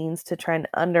effective means to try and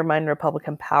undermine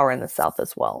Republican power in the South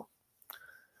as well.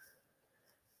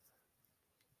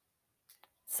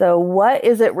 So what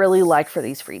is it really like for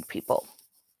these freed people?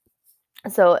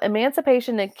 So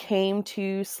emancipation, it came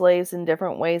to slaves in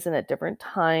different ways and at different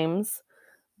times.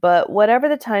 But whatever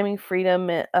the timing, freedom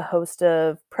meant a host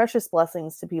of precious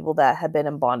blessings to people that had been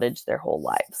in bondage their whole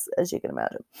lives, as you can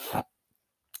imagine.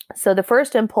 So the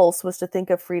first impulse was to think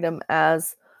of freedom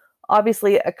as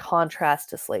obviously a contrast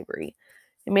to slavery.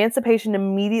 Emancipation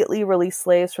immediately released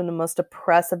slaves from the most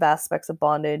oppressive aspects of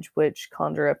bondage, which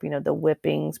conjure up, the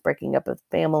whippings, breaking up of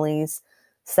families,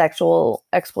 sexual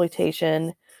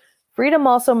exploitation. Freedom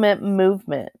also meant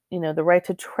movement, the right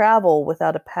to travel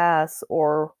without a pass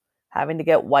or having to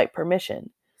get white permission.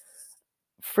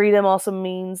 Freedom also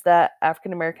means that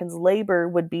African Americans' labor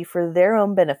would be for their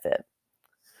own benefit.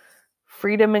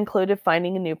 Freedom included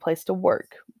finding a new place to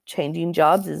work. Changing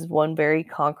jobs is one very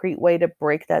concrete way to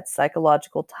break that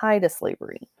psychological tie to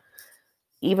slavery.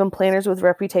 Even planters with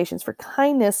reputations for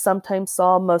kindness sometimes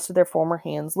saw most of their former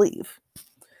hands leave.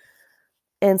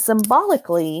 And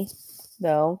symbolically,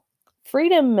 though,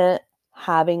 freedom meant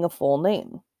having a full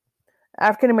name.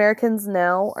 African Americans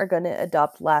now are going to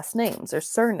adopt last names or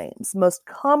surnames, most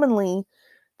commonly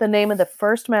the name of the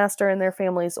first master in their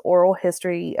family's oral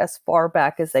history as far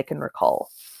back as they can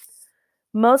recall.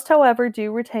 Most, however,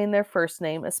 do retain their first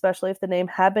name, especially if the name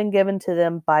had been given to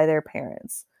them by their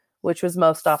parents, which was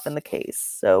most often the case.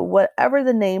 So whatever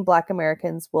the name, Black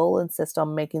Americans will insist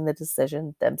on making the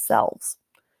decision themselves.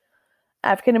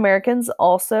 African Americans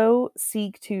also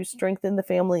seek to strengthen the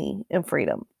family and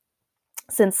freedom.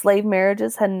 Since slave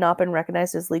marriages had not been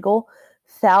recognized as legal,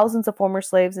 thousands of former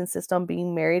slaves insist on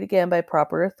being married again by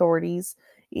proper authorities,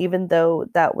 even though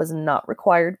that was not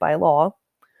required by law.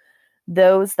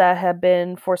 Those that have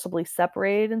been forcibly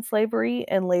separated in slavery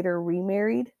and later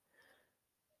remarried,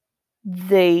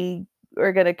 they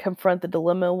are going to confront the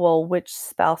dilemma, well, which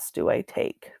spouse do I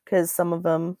take? Because some of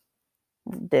them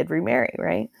did remarry,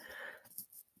 right?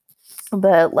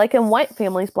 But like in white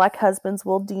families, Black husbands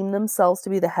will deem themselves to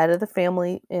be the head of the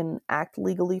family and act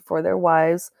legally for their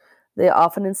wives. They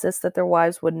often insist that their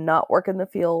wives would not work in the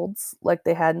fields like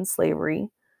they had in slavery.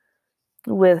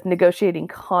 With negotiating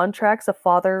contracts, a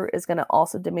father is going to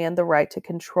also demand the right to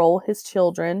control his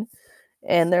children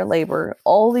and their labor.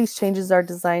 All these changes are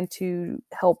designed to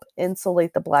help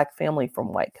insulate the Black family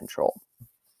from white control.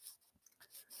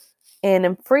 And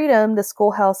in freedom, the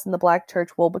schoolhouse and the Black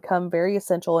church will become very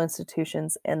essential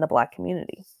institutions in the Black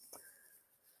community.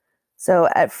 So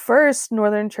at first,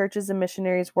 Northern churches and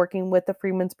missionaries working with the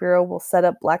Freedmen's Bureau will set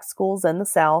up Black schools in the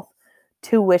South.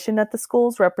 Tuition at the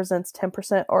schools represents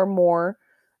 10% or more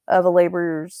of a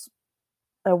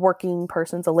working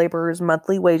person's, a laborer's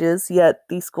monthly wages, yet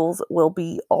these schools will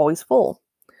be always full.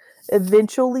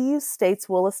 Eventually, states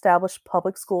will establish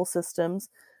public school systems,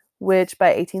 which by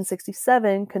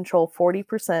 1867 control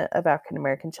 40% of African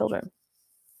American children.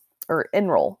 Or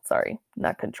enroll.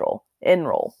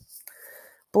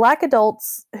 Black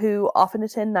adults who often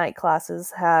attend night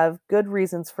classes have good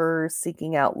reasons for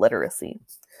seeking out literacy.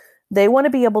 They want to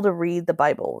be able to read the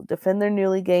Bible, defend their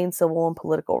newly gained civil and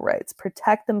political rights,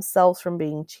 protect themselves from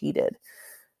being cheated.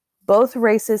 Both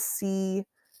races see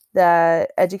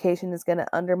that education is going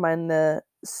to undermine the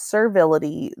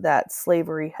servility that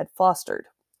slavery had fostered.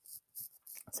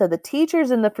 So the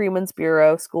teachers in the Freedmen's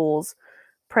Bureau schools,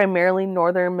 primarily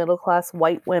Northern middle-class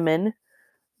white women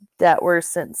that were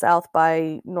sent south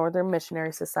by Northern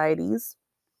missionary societies.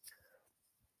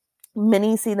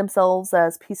 Many see themselves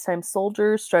as peacetime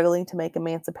soldiers struggling to make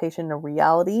emancipation a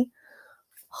reality.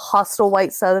 Hostile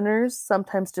white Southerners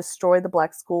sometimes destroy the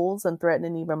black schools and threaten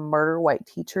and even murder white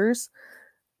teachers.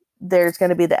 There's going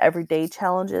to be the everyday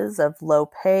challenges of low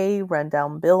pay,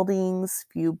 rundown buildings,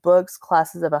 few books,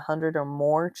 classes of 100 or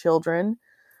more children.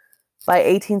 By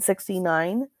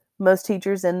 1869, most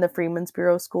teachers in the Freedmen's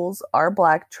Bureau schools are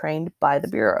black, trained by the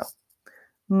Bureau.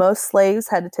 Most slaves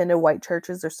had attended white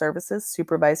churches or services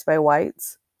supervised by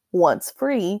whites. Once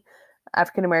free,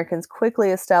 African Americans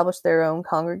quickly established their own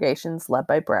congregations led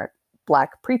by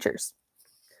black preachers.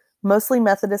 Mostly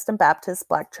Methodist and Baptist,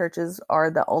 black churches are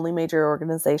the only major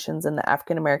organizations in the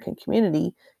African American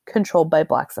community controlled by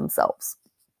blacks themselves.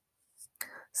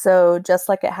 So, just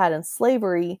like it had in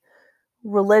slavery,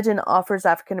 religion offers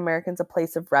African Americans a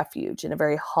place of refuge in a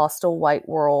very hostile white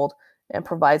world and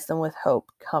provides them with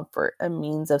hope, comfort, and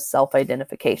means of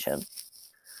self-identification.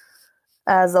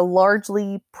 As a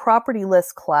largely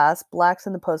propertyless class, blacks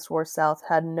in the post-war South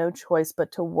had no choice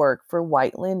but to work for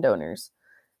white landowners.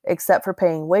 Except for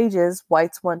paying wages,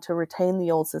 whites want to retain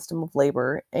the old system of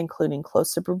labor, including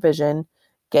close supervision,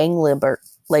 gang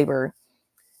labor,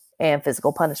 and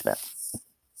physical punishment.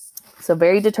 So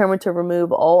very determined to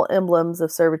remove all emblems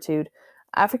of servitude,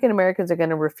 African Americans are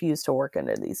going to refuse to work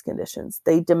under these conditions.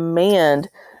 They demand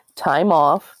time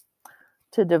off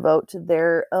to devote to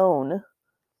their own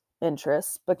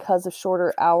interests because of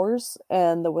shorter hours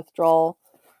and the withdrawal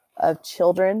of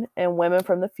children and women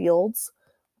from the fields.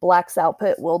 Blacks'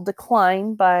 output will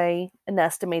decline by an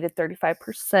estimated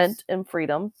 35% in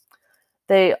freedom.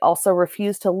 They also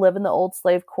refuse to live in the old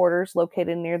slave quarters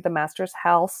located near the master's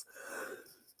house.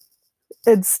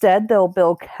 Instead, they'll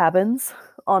build cabins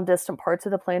on distant parts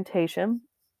of the plantation.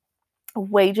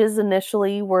 Wages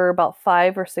initially were about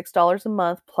 $5 or $6 a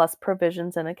month plus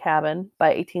provisions in a cabin. By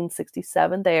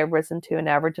 1867, they have risen to an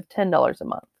average of $10 a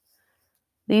month.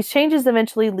 These changes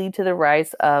eventually lead to the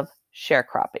rise of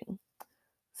sharecropping.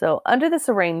 So under this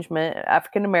arrangement,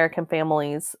 African American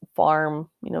families farm,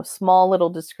 small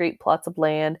little discrete plots of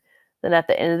land. Then at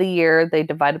the end of the year, they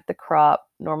divide up the crop,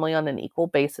 normally on an equal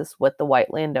basis with the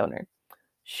white landowner.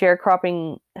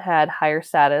 Sharecropping had higher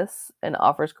status and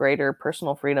offers greater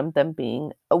personal freedom than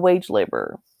being a wage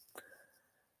laborer.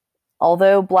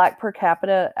 Although black per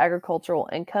capita agricultural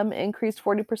income increased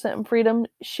 40% in freedom,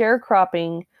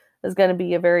 sharecropping is going to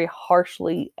be a very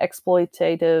harshly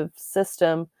exploitative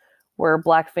system where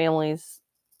black families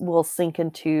will sink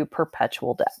into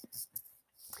perpetual debt.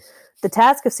 The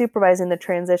task of supervising the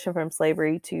transition from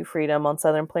slavery to freedom on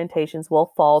Southern plantations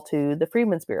will fall to the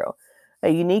Freedmen's Bureau, a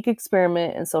unique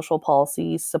experiment in social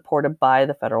policy supported by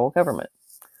the federal government.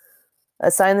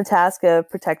 Assigned the task of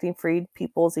protecting freed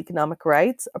people's economic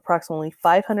rights, approximately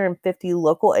 550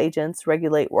 local agents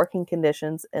regulate working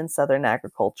conditions in Southern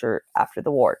agriculture after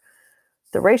the war.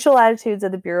 The racial attitudes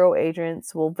of the Bureau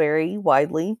agents will vary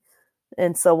widely,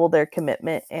 and so will their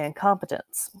commitment and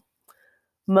competence.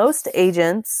 Most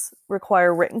agents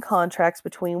require written contracts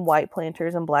between white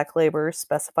planters and black laborers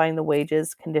specifying the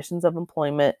wages, conditions of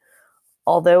employment.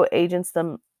 Although agents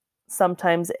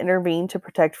sometimes intervene to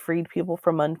protect freed people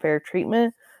from unfair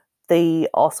treatment, they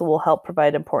also will help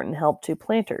provide important help to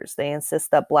planters. They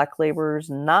insist that black laborers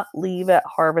not leave at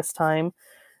harvest time.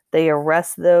 They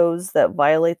arrest those that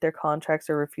violate their contracts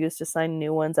or refuse to sign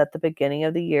new ones at the beginning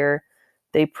of the year.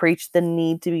 They preach the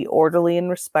need to be orderly and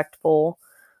respectful.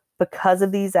 Because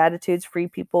of these attitudes, free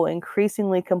people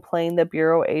increasingly complain that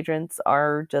Bureau agents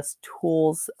are just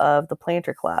tools of the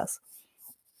planter class.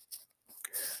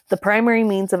 The primary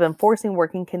means of enforcing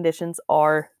working conditions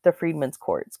are the Freedmen's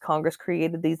Courts. Congress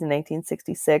created these in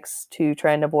 1866 to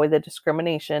try and avoid the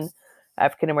discrimination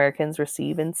African Americans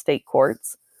receive in state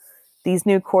courts. These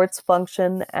new courts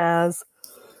function as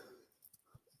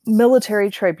military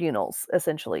tribunals,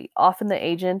 essentially. Often the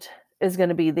agent is going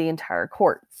to be the entire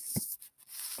court.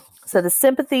 So the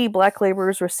sympathy black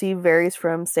laborers receive varies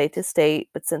from state to state,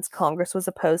 but since Congress was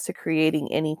opposed to creating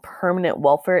any permanent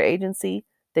welfare agency,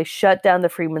 they shut down the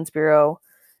Freedmen's Bureau.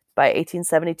 By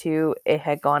 1872, it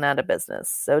had gone out of business.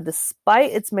 So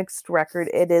despite its mixed record,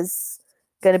 it is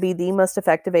going to be the most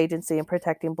effective agency in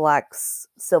protecting blacks'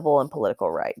 civil and political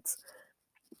rights.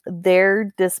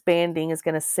 Their disbanding is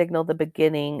going to signal the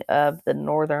beginning of the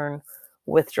Northern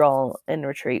withdrawal and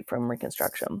retreat from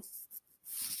Reconstruction.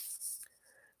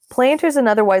 Planters and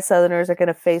other white Southerners are going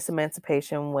to face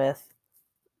emancipation with,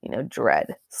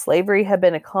 dread. Slavery had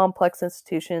been a complex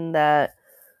institution that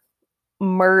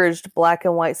merged black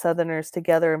and white Southerners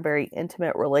together in very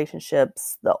intimate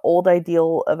relationships. The old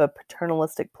ideal of a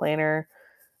paternalistic planter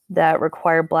that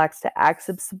required blacks to act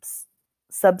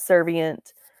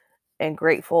subservient and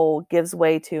grateful gives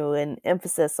way to an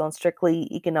emphasis on strictly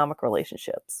economic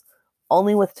relationships.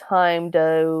 Only with time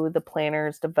do the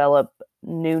planners develop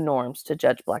new norms to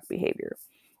judge Black behavior.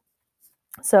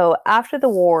 So after the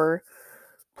war,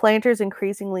 planters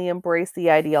increasingly embraced the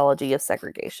ideology of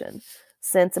segregation.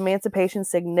 Since emancipation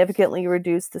significantly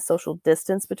reduced the social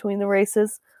distance between the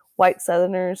races, white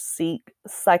Southerners seek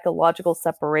psychological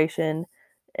separation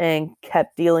and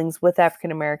kept dealings with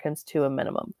African Americans to a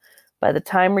minimum. By the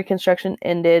time Reconstruction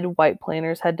ended, white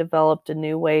planters had developed a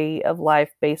new way of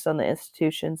life based on the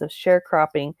institutions of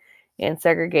sharecropping and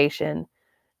segregation,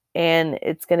 and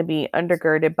it's going to be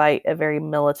undergirded by a very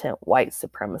militant white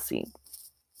supremacy.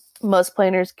 Most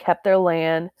planters kept their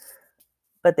land,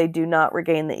 but they do not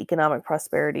regain the economic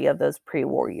prosperity of those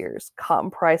pre-war years.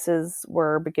 Cotton prices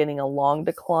were beginning a long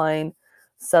decline.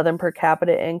 Southern per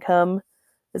capita income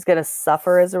is going to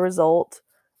suffer as a result.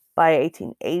 By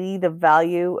 1880, the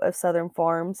value of Southern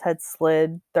farms had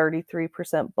slid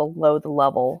 33% below the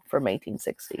level from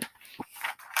 1860.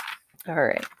 All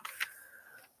right.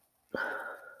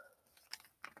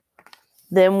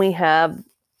 Then we have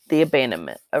the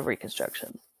abandonment of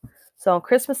Reconstruction. So on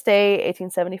Christmas Day,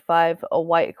 1875, a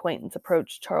white acquaintance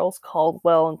approached Charles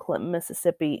Caldwell in Clinton,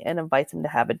 Mississippi, and invites him to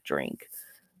have a drink.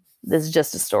 This is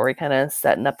just a story kind of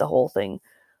setting up the whole thing.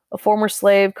 A former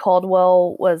slave,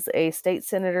 Caldwell was a state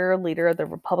senator, leader of the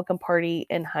Republican Party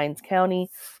in Hinds County,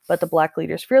 but the Black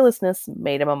leader's fearlessness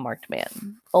made him a marked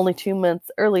man. Only 2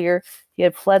 months earlier, he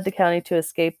had fled the county to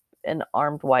escape an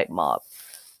armed white mob.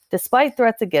 Despite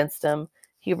threats against him,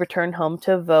 he returned home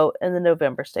to vote in the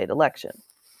November state election.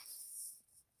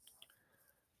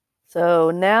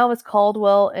 So now as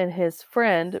Caldwell and his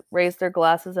friend raise their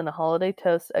glasses in a holiday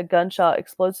toast, a gunshot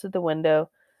explodes through the window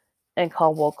and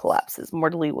Caldwell collapses,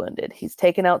 mortally wounded. He's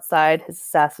taken outside. His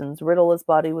assassins riddle his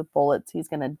body with bullets. He's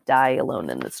going to die alone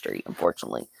in the street,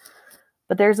 unfortunately.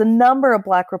 But there's a number of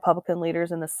Black Republican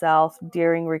leaders in the South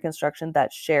during Reconstruction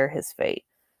that share his fate.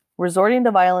 Resorting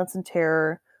to violence and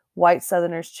terror, white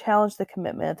Southerners challenged the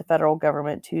commitment of the federal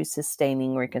government to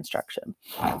sustaining Reconstruction.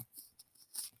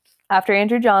 After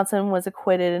Andrew Johnson was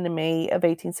acquitted in May of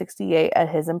 1868 at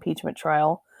his impeachment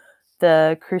trial,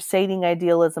 the crusading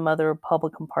idealism of the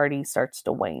Republican Party starts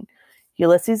to wane.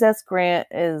 Ulysses S. Grant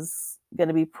is going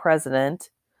to be president,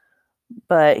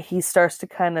 but he starts to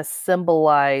kind of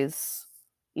symbolize,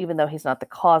 even though he's not the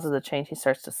cause of the change, he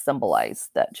starts to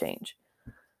symbolize that change.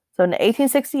 So in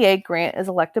 1868, Grant is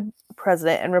elected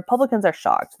president, and Republicans are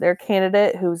shocked. Their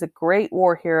candidate, who's a great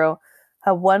war hero,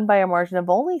 had won by a margin of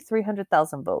only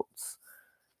 300,000 votes.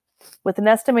 With an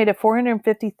estimated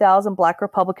 450,000 Black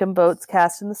Republican votes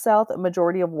cast in the South, a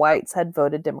majority of whites had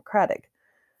voted Democratic.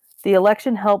 The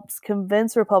election helps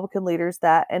convince Republican leaders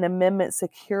that an amendment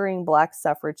securing Black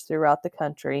suffrage throughout the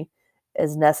country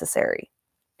is necessary.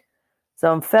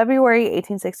 So in February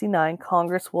 1869,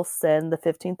 Congress will send the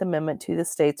 15th Amendment to the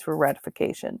states for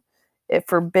ratification. It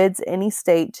forbids any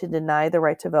state to deny the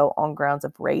right to vote on grounds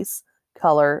of race,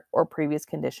 color, or previous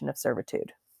condition of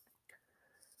servitude.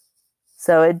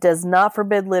 So it does not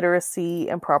forbid literacy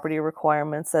and property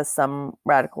requirements as some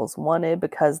radicals wanted,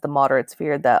 because the moderates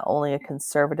feared that only a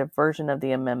conservative version of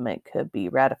the amendment could be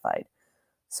ratified.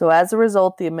 So as a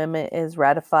result, the amendment is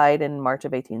ratified in March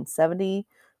of 1870,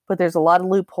 but there's a lot of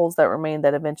loopholes that remain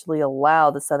that eventually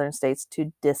allow the southern states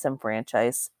to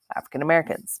disenfranchise African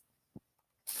Americans.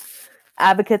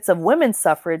 Advocates of women's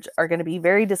suffrage are going to be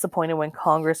very disappointed when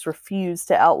Congress refused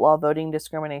to outlaw voting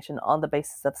discrimination on the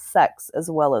basis of sex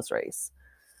as well as race.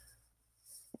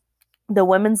 The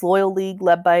Women's Loyal League,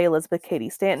 led by Elizabeth Cady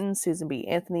Stanton, Susan B.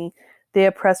 Anthony, they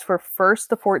have pressed for first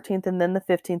the 14th and then the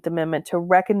 15th Amendment to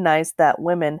recognize that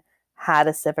women had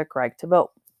a civic right to vote.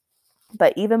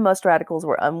 But even most radicals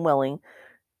were unwilling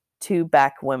to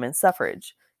back women's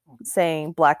suffrage,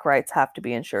 saying Black rights have to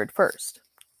be ensured first.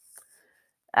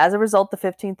 As a result, the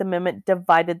 15th Amendment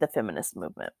divided the feminist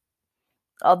movement.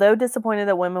 Although disappointed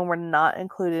that women were not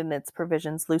included in its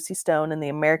provisions, Lucy Stone and the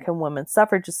American Women's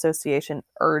Suffrage Association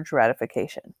urged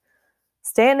ratification.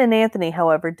 Stanton and Anthony,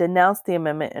 however, denounced the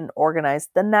amendment and organized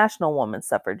the National Women's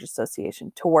Suffrage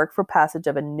Association to work for passage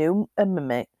of a new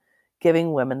amendment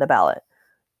giving women the ballot.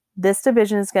 This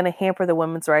division is going to hamper the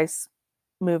women's rights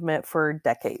movement for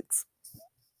decades.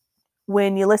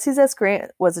 When Ulysses S.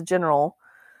 Grant was a general,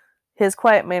 his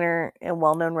quiet manner and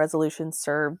well-known resolutions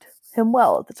served him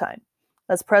well at the time.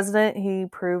 As president, he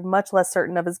proved much less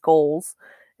certain of his goals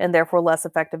and therefore less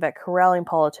effective at corralling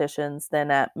politicians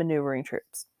than at maneuvering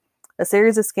troops. A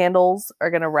series of scandals are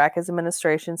going to rack his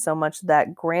administration so much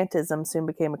that Grantism soon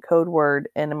became a code word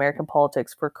in American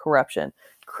politics for corruption,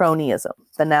 cronyism,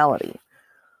 venality.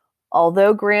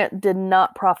 Although Grant did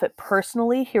not profit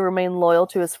personally, he remained loyal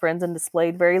to his friends and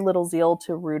displayed very little zeal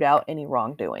to root out any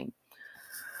wrongdoing.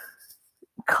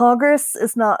 Congress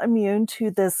is not immune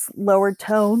to this lowered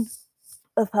tone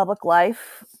of public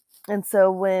life. And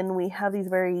so when we have these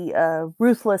very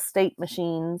ruthless state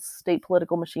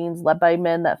political machines led by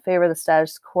men that favor the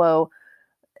status quo,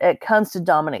 it comes to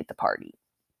dominate the party.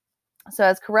 So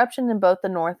as corruption in both the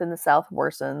North and the South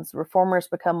worsens, reformers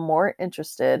become more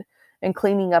interested in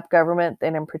cleaning up government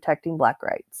than in protecting Black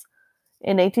rights.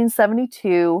 In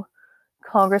 1872,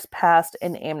 Congress passed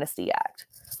an Amnesty Act,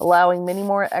 allowing many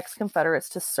more ex-Confederates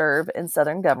to serve in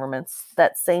Southern governments.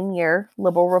 That same year,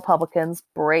 liberal Republicans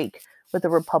break with the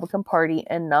Republican Party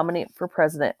and nominate for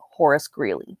president Horace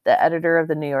Greeley, the editor of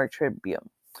the New York Tribune.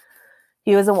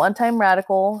 He was a one-time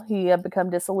radical. He had become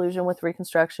disillusioned with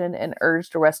Reconstruction and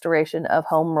urged a restoration of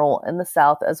home rule in the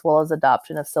South as well as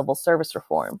adoption of civil service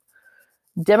reform.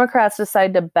 Democrats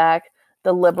decided to back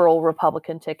the liberal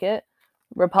Republican ticket.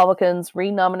 Republicans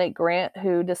renominate Grant,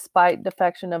 who, despite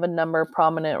defection of a number of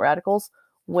prominent radicals,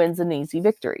 wins an easy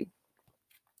victory.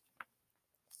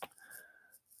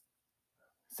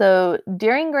 So,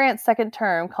 during Grant's second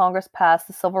term, Congress passed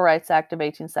the Civil Rights Act of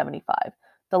 1875,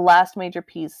 the last major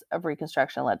piece of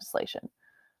Reconstruction legislation.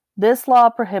 This law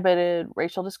prohibited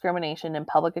racial discrimination in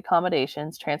public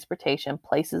accommodations, transportation,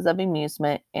 places of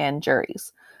amusement, and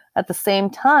juries. At the same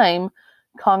time,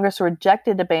 Congress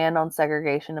rejected a ban on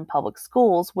segregation in public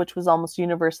schools, which was almost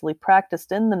universally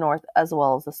practiced in the North as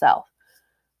well as the South.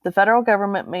 The federal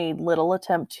government made little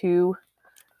attempt to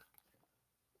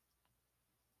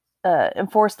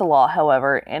enforce the law,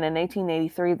 however, and in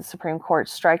 1883, the Supreme Court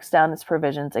strikes down its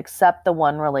provisions except the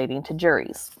one relating to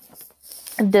juries.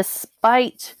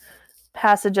 Despite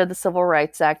passage of the Civil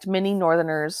Rights Act, many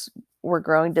Northerners were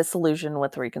growing disillusioned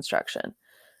with Reconstruction.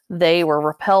 They were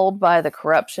repelled by the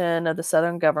corruption of the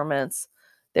Southern governments.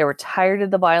 They were tired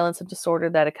of the violence and disorder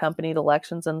that accompanied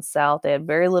elections in the South. They had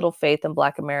very little faith in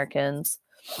Black Americans.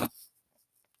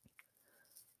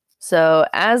 So,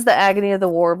 as the agony of the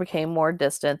war became more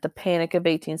distant, the Panic of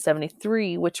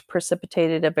 1873, which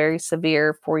precipitated a very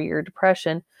severe 4-year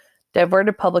depression,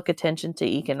 diverted public attention to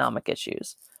economic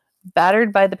issues.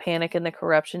 Battered by the panic and the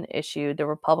corruption issue, the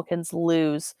Republicans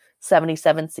lose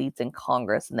 77 seats in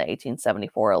Congress in the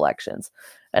 1874 elections,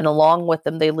 and along with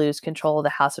them, they lose control of the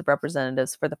House of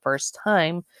Representatives for the first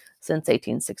time since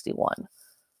 1861.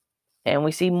 And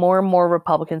we see more and more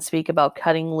Republicans speak about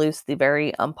cutting loose the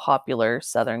very unpopular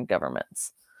Southern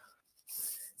governments.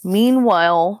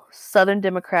 Meanwhile, Southern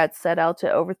Democrats set out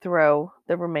to overthrow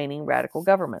the remaining radical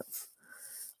governments.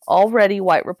 Already,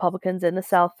 white Republicans in the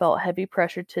South felt heavy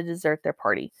pressure to desert their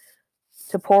party.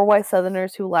 To poor white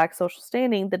Southerners who lack social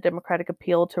standing, the Democratic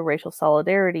appeal to racial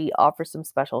solidarity offers some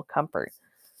special comfort.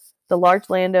 The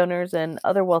large landowners and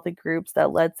other wealthy groups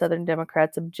that led Southern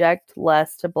Democrats object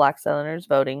less to Black Southerners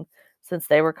voting, since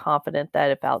they were confident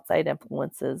that if outside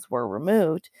influences were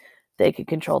removed, they could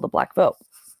control the Black vote.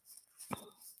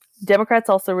 Democrats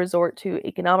also resort to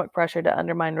economic pressure to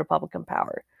undermine Republican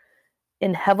power.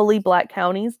 In heavily Black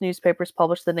counties, newspapers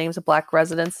published the names of Black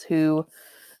residents who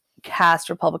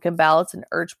cast Republican ballots and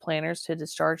urged planners to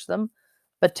discharge them.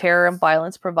 But terror and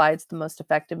violence provides the most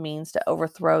effective means to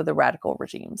overthrow the radical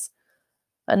regimes.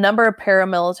 A number of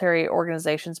paramilitary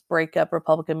organizations break up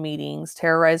Republican meetings,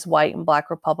 terrorize white and Black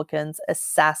Republicans,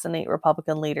 assassinate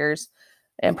Republican leaders,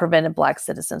 and prevented Black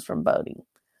citizens from voting.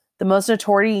 The most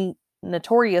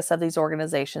notorious of these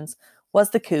organizations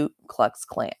was the Ku Klux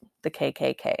Klan, the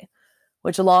KKK,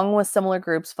 which along with similar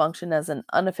groups functioned as an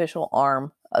unofficial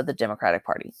arm of the Democratic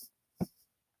Party.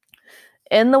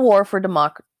 In the war for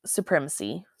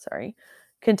supremacy,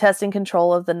 contesting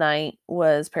control of the night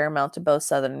was paramount to both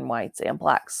Southern whites and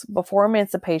Blacks. Before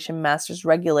emancipation, masters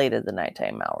regulated the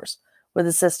nighttime hours with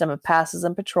a system of passes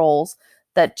and patrols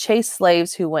that chased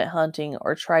slaves who went hunting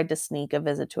or tried to sneak a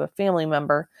visit to a family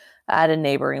member at a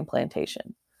neighboring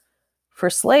plantation. For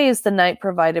slaves, the night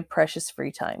provided precious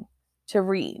free time to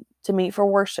read, to meet for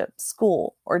worship,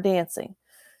 school, or dancing.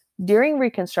 During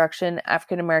Reconstruction,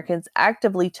 African Americans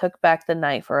actively took back the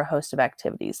night for a host of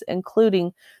activities,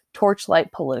 including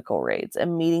torchlight political raids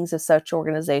and meetings of such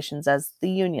organizations as the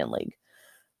Union League.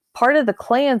 Part of the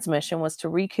Klan's mission was to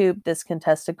recoup this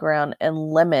contested ground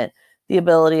and limit the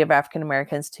ability of African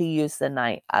Americans to use the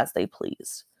night as they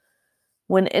pleased.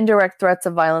 When indirect threats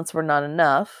of violence were not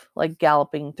enough, like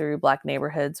galloping through Black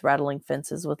neighborhoods, rattling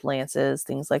fences with lances,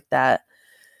 things like that,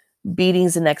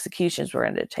 beatings and executions were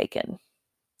undertaken.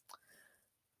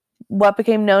 What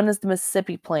became known as the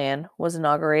Mississippi Plan was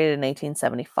inaugurated in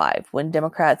 1875 when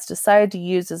Democrats decided to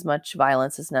use as much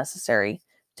violence as necessary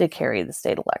to carry the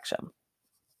state election.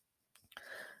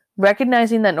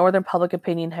 Recognizing that Northern public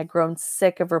opinion had grown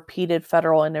sick of repeated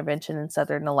federal intervention in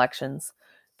Southern elections,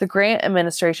 the Grant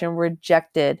administration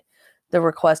rejected the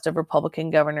request of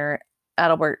Republican Governor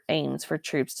Adelbert Ames for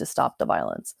troops to stop the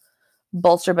violence.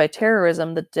 Bolstered by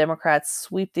terrorism, the Democrats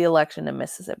sweep the election in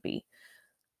Mississippi.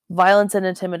 Violence and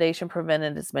intimidation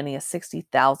prevented as many as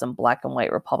 60,000 black and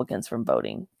white Republicans from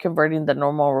voting, converting the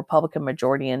normal Republican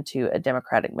majority into a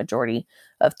Democratic majority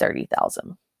of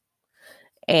 30,000.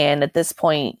 And at this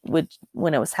point,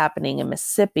 when it was happening in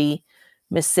Mississippi,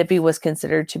 Mississippi was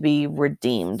considered to be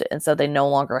redeemed, and so they no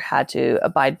longer had to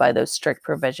abide by those strict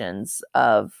provisions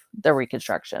of the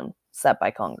Reconstruction set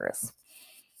by Congress.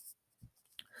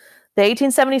 The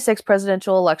 1876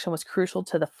 presidential election was crucial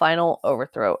to the final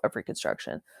overthrow of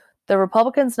Reconstruction. The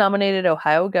Republicans nominated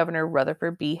Ohio Governor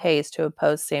Rutherford B. Hayes to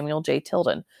oppose Samuel J.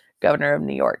 Tilden, governor of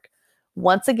New York.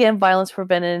 Once again, violence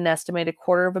prevented an estimated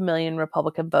 250,000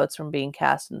 Republican votes from being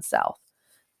cast in the South.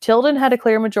 Tilden had a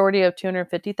clear majority of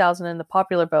 250,000 in the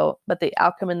popular vote, but the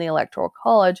outcome in the Electoral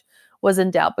College was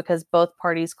in doubt because both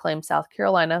parties claimed South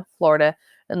Carolina, Florida,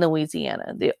 and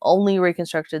Louisiana, the only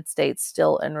reconstructed states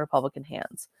still in Republican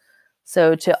hands.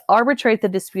 So, to arbitrate the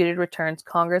disputed returns,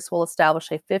 Congress will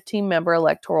establish a 15-member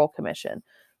electoral commission.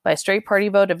 By a straight party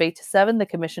vote of 8-7, the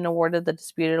commission awarded the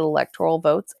disputed electoral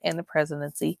votes and the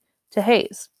presidency to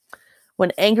Hayes.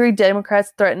 When angry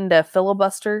Democrats threatened a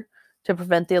filibuster to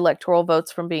prevent the electoral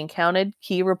votes from being counted,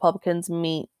 key Republicans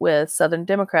meet with Southern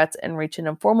Democrats and reach an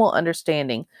informal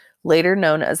understanding, later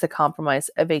known as the Compromise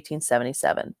of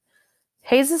 1877.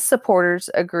 Hayes' supporters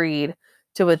agreed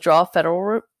to withdraw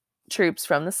federal troops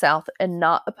from the South and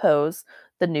not oppose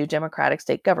the new Democratic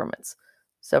state governments.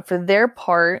 So for their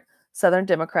part, Southern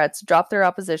Democrats dropped their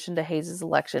opposition to Hayes'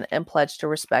 election and pledged to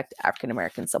respect African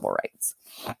American civil rights.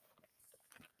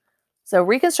 So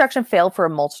Reconstruction failed for a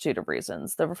multitude of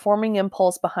reasons. The reforming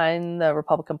impulse behind the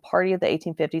Republican Party of the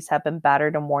 1850s had been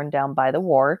battered and worn down by the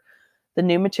war. The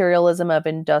new materialism of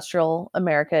industrial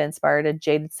America inspired a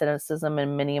jaded cynicism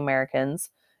in many Americans.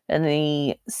 In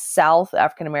the South,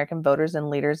 African American voters and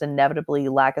leaders inevitably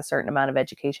lack a certain amount of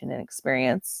education and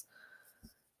experience.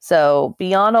 So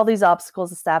beyond all these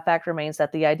obstacles, the sad fact remains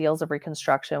that the ideals of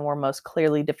Reconstruction were most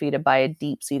clearly defeated by a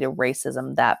deep-seated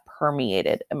racism that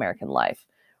permeated American life.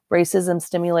 Racism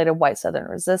stimulated white Southern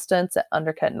resistance, it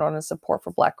undercut Northern support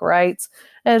for Black rights,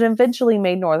 and it eventually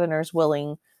made Northerners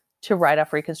willing to write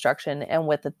off Reconstruction and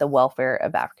with it the welfare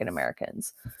of African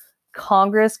Americans.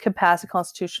 Congress could pass a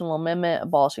constitutional amendment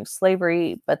abolishing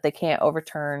slavery, but they can't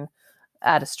overturn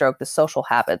at a stroke the social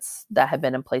habits that have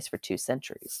been in place for 2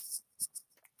 centuries.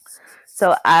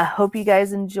 So I hope you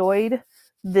guys enjoyed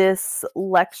this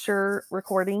lecture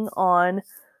recording on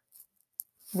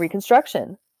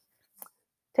Reconstruction.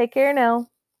 Take care now.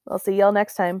 I'll see y'all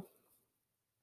next time.